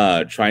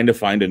 trying to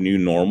find a new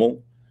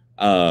normal,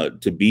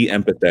 to be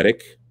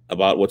empathetic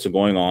about what's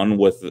going on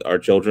with our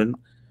children,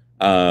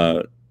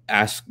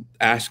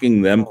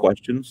 asking them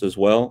questions as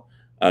well,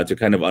 to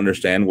kind of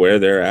understand where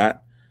they're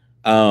at.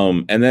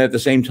 And then at the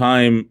same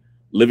time,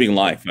 living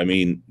life. I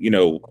mean, you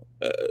know,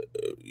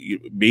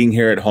 being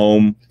here at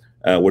home,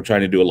 we're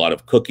trying to do a lot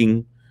of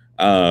cooking.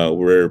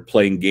 We're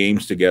playing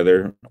games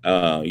together.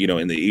 You know,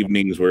 in the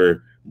evenings,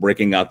 we're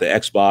breaking out the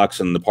Xbox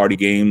and the party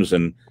games,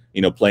 and,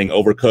 you know, playing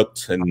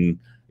Overcooked, and,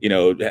 you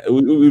know,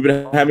 we've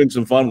been having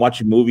some fun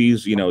watching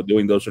movies, you know,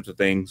 doing those sorts of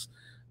things.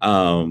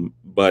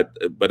 But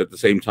at the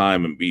same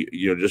time,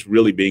 you know, just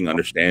really being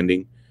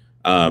understanding,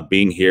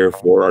 being here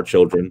for our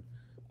children,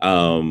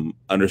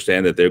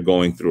 understand that they're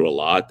going through a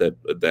lot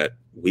that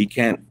we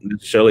can't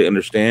necessarily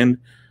understand.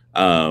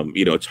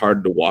 You know, it's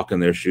hard to walk in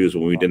their shoes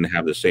when we didn't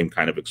have the same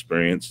kind of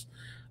experience.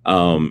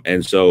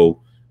 And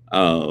so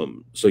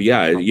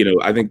yeah, you know,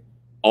 I think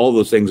all of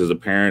those things as a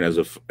parent,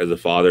 as a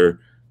father,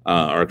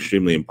 are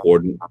extremely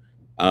important.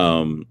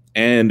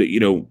 And, you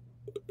know,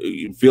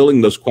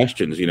 feeling those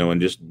questions, you know, and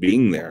just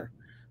being there,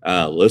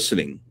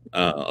 listening.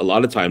 A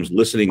lot of times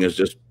listening is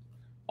just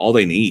all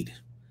they need.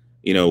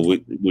 You know,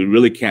 we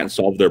really can't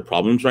solve their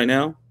problems right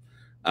now.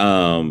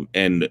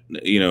 And,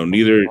 you know,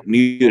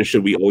 neither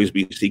should we always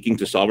be seeking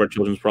to solve our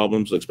children's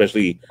problems,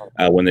 especially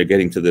when they're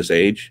getting to this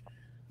age.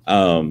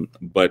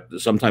 But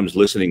sometimes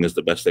listening is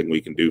the best thing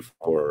we can do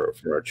for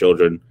our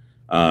children,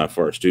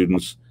 for our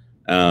students.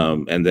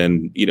 And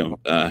then, you know,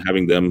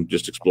 having them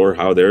just explore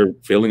how they're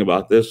feeling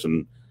about this,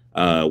 and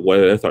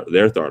what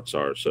their thoughts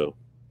are. So,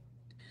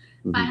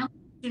 final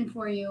question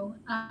for you.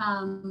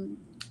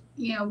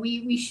 You know,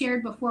 we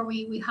shared before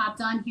we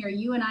hopped on here,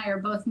 you and I are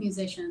both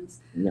musicians.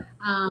 Yeah.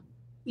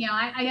 You know,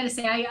 I got to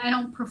say, I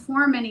don't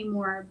perform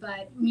anymore,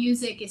 but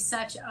music is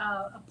such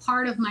a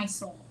part of my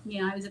soul.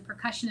 You know, I was a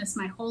percussionist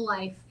my whole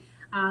life.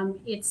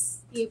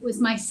 It was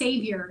my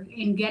savior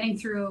in getting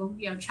through,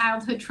 you know,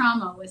 childhood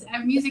trauma.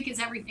 Music is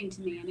everything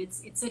to me, and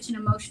it's such an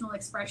emotional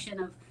expression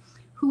of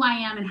who I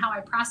am and how I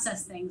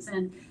process things.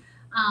 And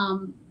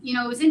you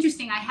know, it was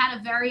interesting. I had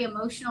a very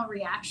emotional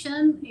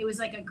reaction. It was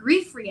like a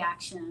grief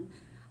reaction.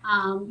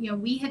 You know,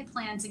 we had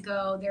planned to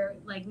go there.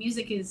 Like,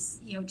 music is,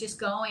 you know, just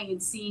going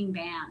and seeing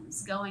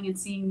bands, going and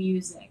seeing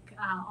music,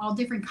 all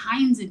different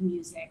kinds of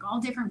music, all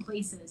different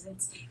places.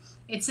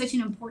 It's such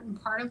an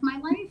important part of my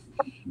life.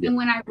 And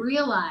when I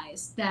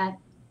realized that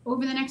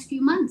over the next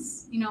few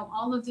months, you know,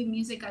 all of the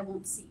music I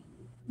won't see,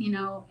 you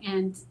know,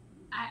 and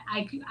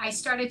I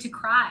started to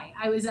cry.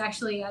 I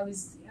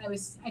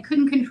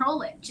couldn't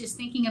control it, just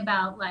thinking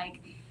about like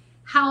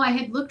how I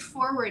had looked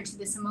forward to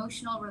this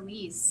emotional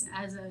release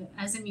as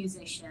a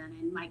musician,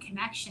 and my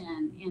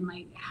connection, and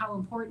how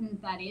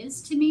important that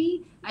is to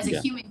me as a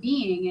human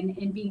being,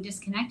 and being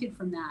disconnected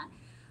from that.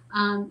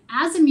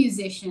 As a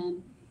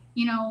musician,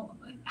 you know,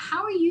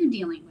 how are you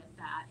dealing with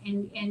that?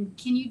 And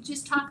can you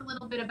just talk a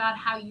little bit about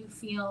how you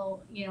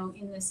feel, you know,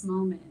 in this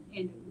moment?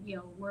 And, you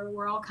know,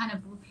 we're all kind of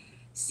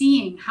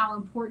seeing how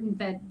important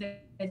that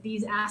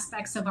these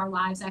aspects of our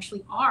lives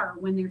actually are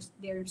when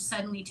they're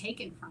suddenly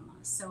taken from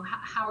us. So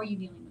how are you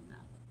dealing with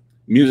that?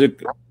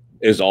 Music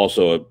is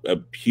also a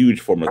huge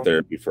form of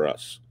therapy for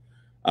us.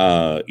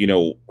 You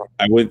know,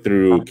 I went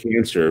through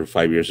cancer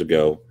 5 years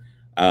ago,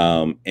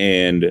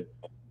 and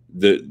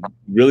the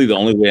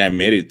only way I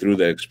made it through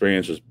that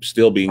experience was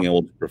still being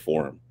able to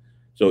perform.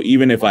 So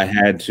even if I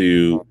had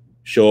to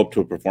show up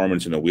to a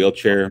performance in a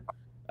wheelchair,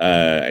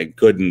 I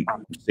couldn't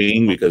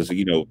sing because,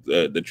 you know,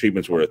 the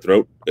treatments were it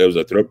was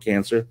a throat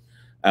cancer.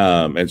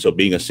 And so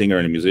being a singer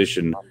and a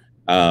musician,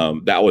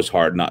 That was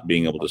hard, not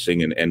being able to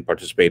sing and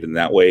participate in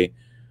that way,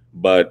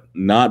 but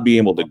not being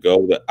able to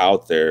go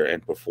out there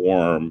and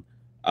perform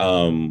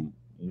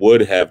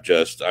would have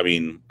just, I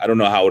mean, I don't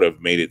know how I would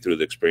have made it through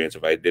the experience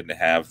if I didn't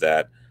have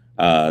that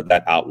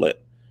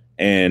outlet.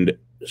 And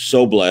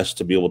so blessed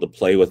to be able to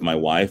play with my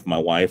wife. My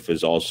wife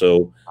is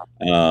also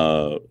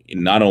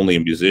not only a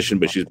musician,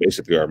 but she's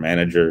basically our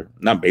manager.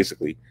 Not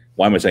basically.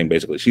 Why am I saying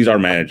basically? She's our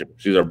manager.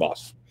 She's our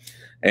boss.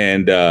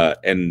 And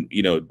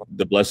you know,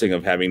 the blessing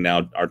of having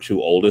now our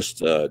two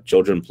oldest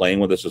children playing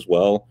with us as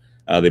well.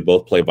 They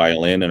both play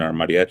violin in our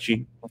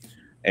mariachi.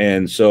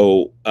 And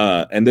so,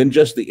 and then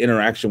just the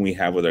interaction we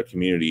have with our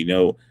community, you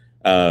know,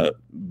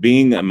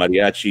 being a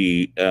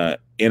mariachi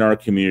in our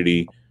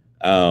community,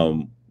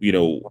 you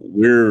know,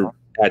 we're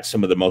at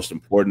some of the most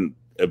important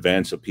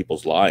events of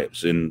people's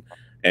lives, and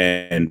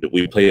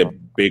we play a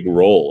big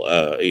role,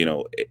 you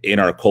know, in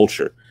our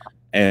culture.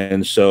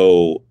 And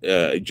so,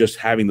 just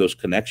having those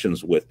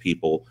connections with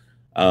people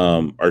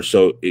are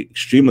so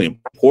extremely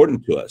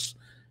important to us.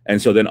 And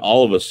so then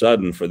all of a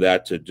sudden, for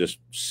that to just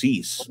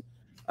cease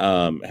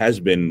has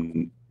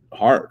been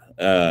hard.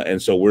 And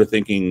so we're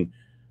thinking,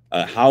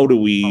 how do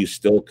we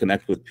still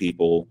connect with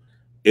people?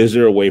 Is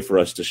there a way for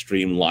us to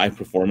stream live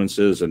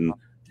performances and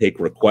take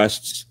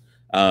requests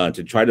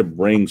to try to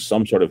bring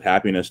some sort of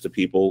happiness to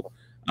people,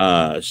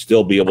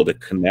 still be able to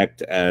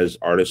connect as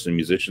artists and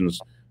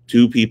musicians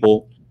to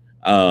people?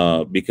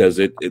 Because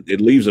it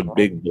leaves a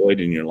big void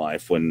in your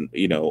life when,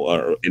 you know,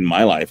 or in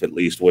my life at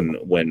least, when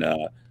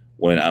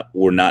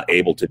we're not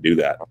able to do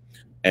that.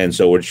 And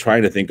so we're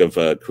trying to think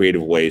of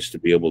creative ways to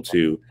be able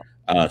to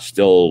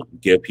still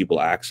give people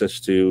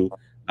access to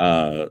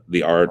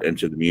the art and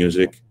to the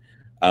music.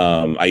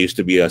 I used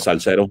to be a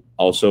salsero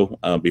also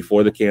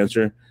before the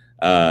cancer.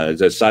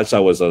 The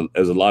salsa was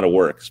a lot of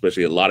work,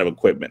 especially a lot of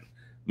equipment.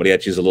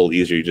 Mariachi is a little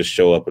easier; you just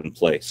show up and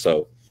play.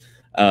 So,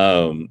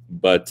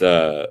 but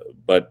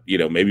you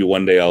know, maybe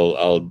one day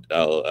I'll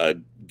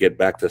get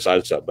back to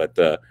salsa. But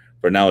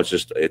for now,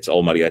 it's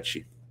all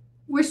mariachi.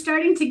 We're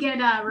starting to get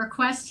a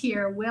request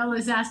here. Will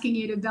is asking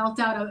you to belt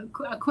out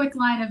a quick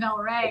line of El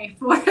Rey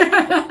for.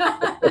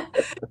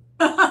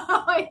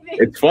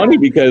 It's funny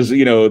because,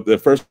 you know, the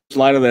first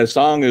line of that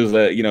song is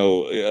that, you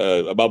know,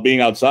 about being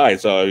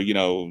outside. So, you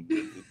know,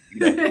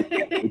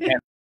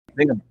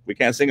 we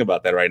can't sing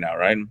about that right now,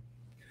 right?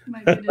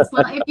 My goodness.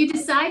 Well, if you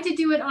decide to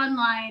do it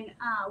online,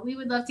 we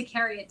would love to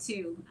carry it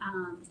too,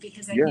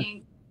 because I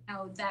think, you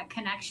know, that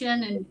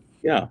connection and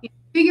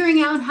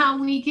figuring out how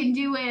we can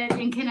do it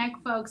and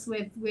connect folks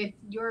with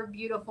your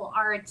beautiful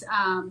art,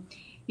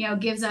 you know,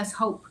 gives us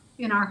hope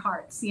in our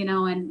hearts, you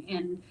know,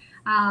 and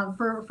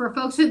for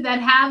folks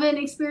that haven't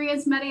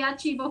experienced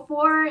mariachi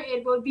before,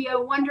 it would be a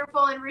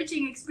wonderful,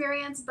 enriching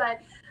experience.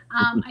 But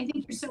I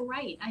think you're so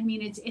right. I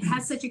mean, it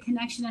has such a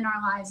connection in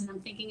our lives. And I'm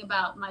thinking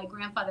about my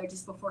grandfather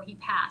just before he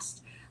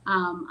passed.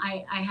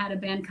 I had a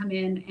band come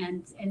in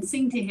and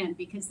sing to him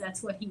because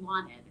that's what he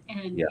wanted.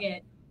 And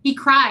he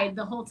cried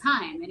the whole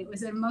time. And it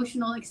was an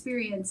emotional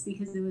experience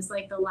because it was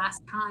like the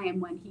last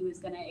time when he was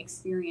going to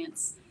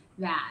experience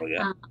that. Oh,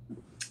 yeah.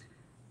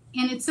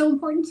 And it's so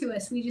important to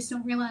us. We just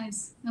don't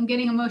realize. I'm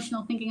getting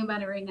emotional thinking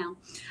about it right now.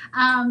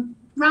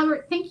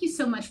 Robert, thank you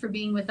so much for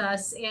being with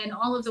us and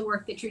all of the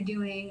work that you're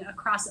doing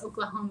across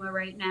Oklahoma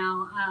right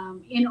now,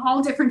 in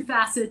all different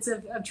facets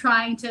of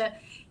trying to,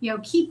 you know,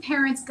 keep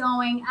parents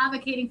going,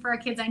 advocating for our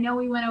kids. I know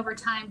we went over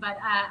time, but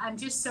I'm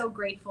just so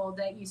grateful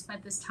that you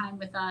spent this time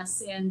with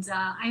us. And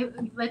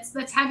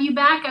let's have you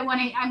back. I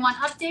want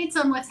updates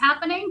on what's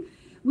happening.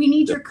 We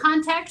need your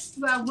context.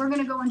 We're going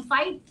to go and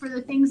fight for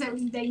the things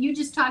that you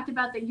just talked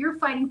about that you're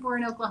fighting for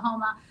in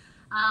Oklahoma.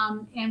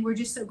 And we're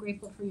just so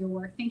grateful for your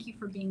work. Thank you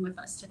for being with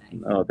us today.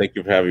 Oh, thank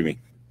you for having me.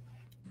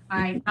 All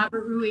right,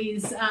 Robert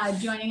Ruiz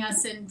joining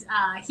us, and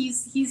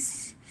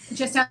he's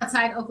just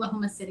outside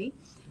Oklahoma City.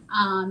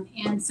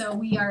 And so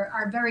we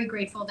are very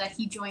grateful that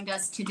he joined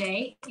us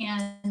today.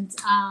 And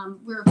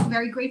we're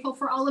very grateful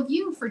for all of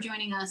you for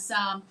joining us.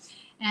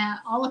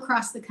 All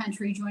across the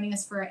country, joining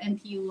us for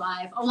NPU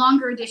Live. A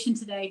longer edition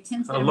today.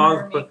 Tim's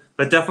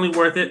but definitely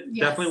worth it.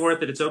 Yes. Definitely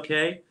worth it. It's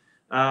okay.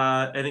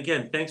 And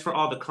again, thanks for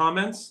all the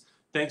comments.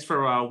 Thanks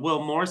for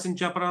Will Morrison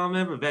jumping on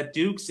them, Yvette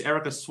Dukes,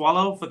 Erica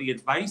Swallow for the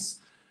advice,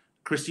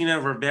 Christina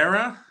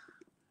Rivera,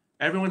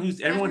 everyone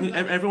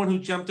who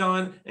jumped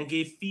on and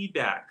gave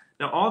feedback.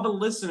 Now, all the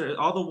listeners,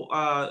 all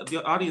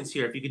the audience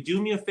here, if you could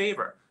do me a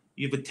favor,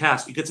 you have a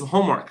task, you get some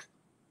homework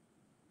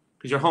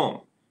because you're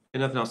home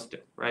and nothing else to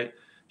do, right?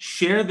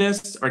 Share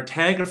this or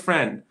tag a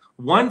friend.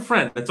 One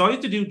friend, that's all you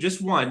have to do,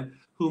 just one,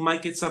 who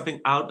might get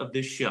something out of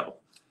this show.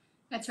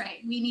 That's right.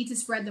 We need to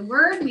spread the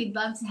word. We'd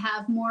love to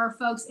have more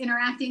folks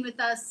interacting with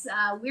us.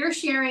 We're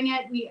sharing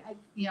it.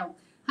 You know,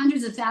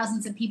 hundreds of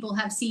thousands of people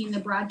have seen the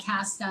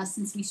broadcast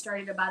since we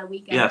started about a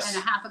week and a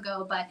half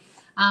ago. But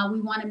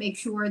we want to make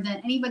sure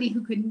that anybody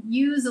who could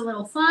use a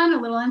little fun, a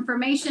little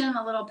information,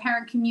 a little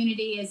parent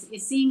community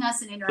is seeing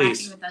us and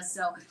interacting with us.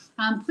 So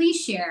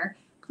please share.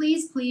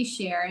 please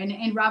share.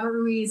 And Robert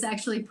Ruiz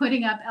actually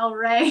putting up El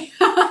Rey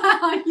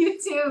on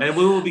YouTube. And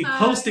we will be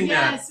posting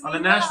yes, that on the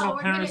National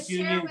Parents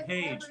Union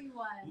page.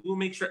 We will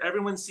make sure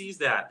everyone sees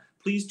that.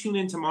 Please tune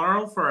in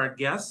tomorrow for our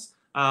guest,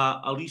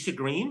 Alicia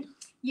Green.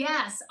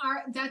 Yes,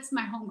 that's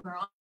my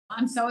homegirl.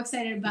 I'm so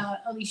excited about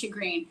Alicia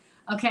Green.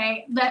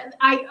 Okay,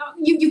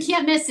 you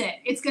can't miss it.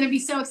 It's going to be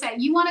so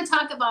exciting. You want to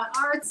talk about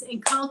arts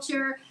and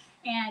culture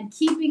and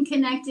keeping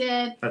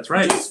connected. That's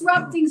right.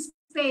 Disrupting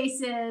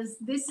spaces.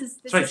 This is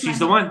right. She's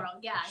the one.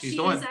 Yeah, she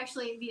is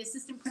actually the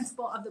assistant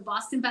principal of the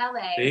Boston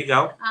Ballet. There you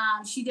go.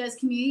 She does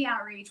community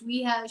outreach.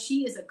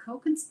 She is a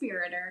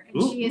co-conspirator,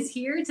 and she is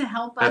here to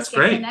help us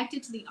get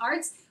connected to the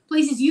arts.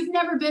 Places you've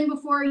never been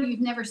before,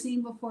 you've never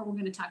seen before. We're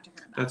going to talk to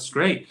her about. That's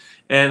great.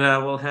 And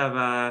we'll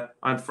have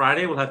on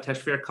Friday we'll have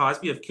Teshfir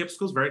Cosby of Kip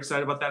Schools. Very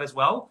excited about that as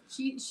well.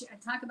 She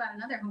talk about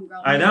another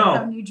homegirl. I know.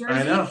 From New Jersey.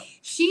 I know.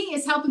 She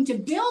is helping to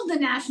build the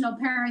National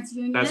Parents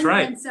Union. That's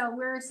right. And so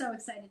we're so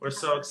excited. We're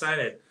so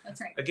excited.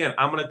 That's right. Again,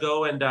 I'm going to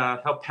go and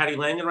help Patty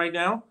Langan right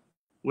now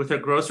with her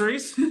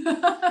groceries. Okay.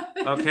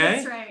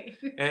 That's right.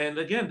 And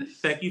again,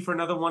 thank you for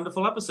another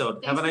wonderful episode.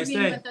 Thanks have a nice for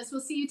being day. with us.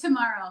 We'll see you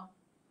tomorrow.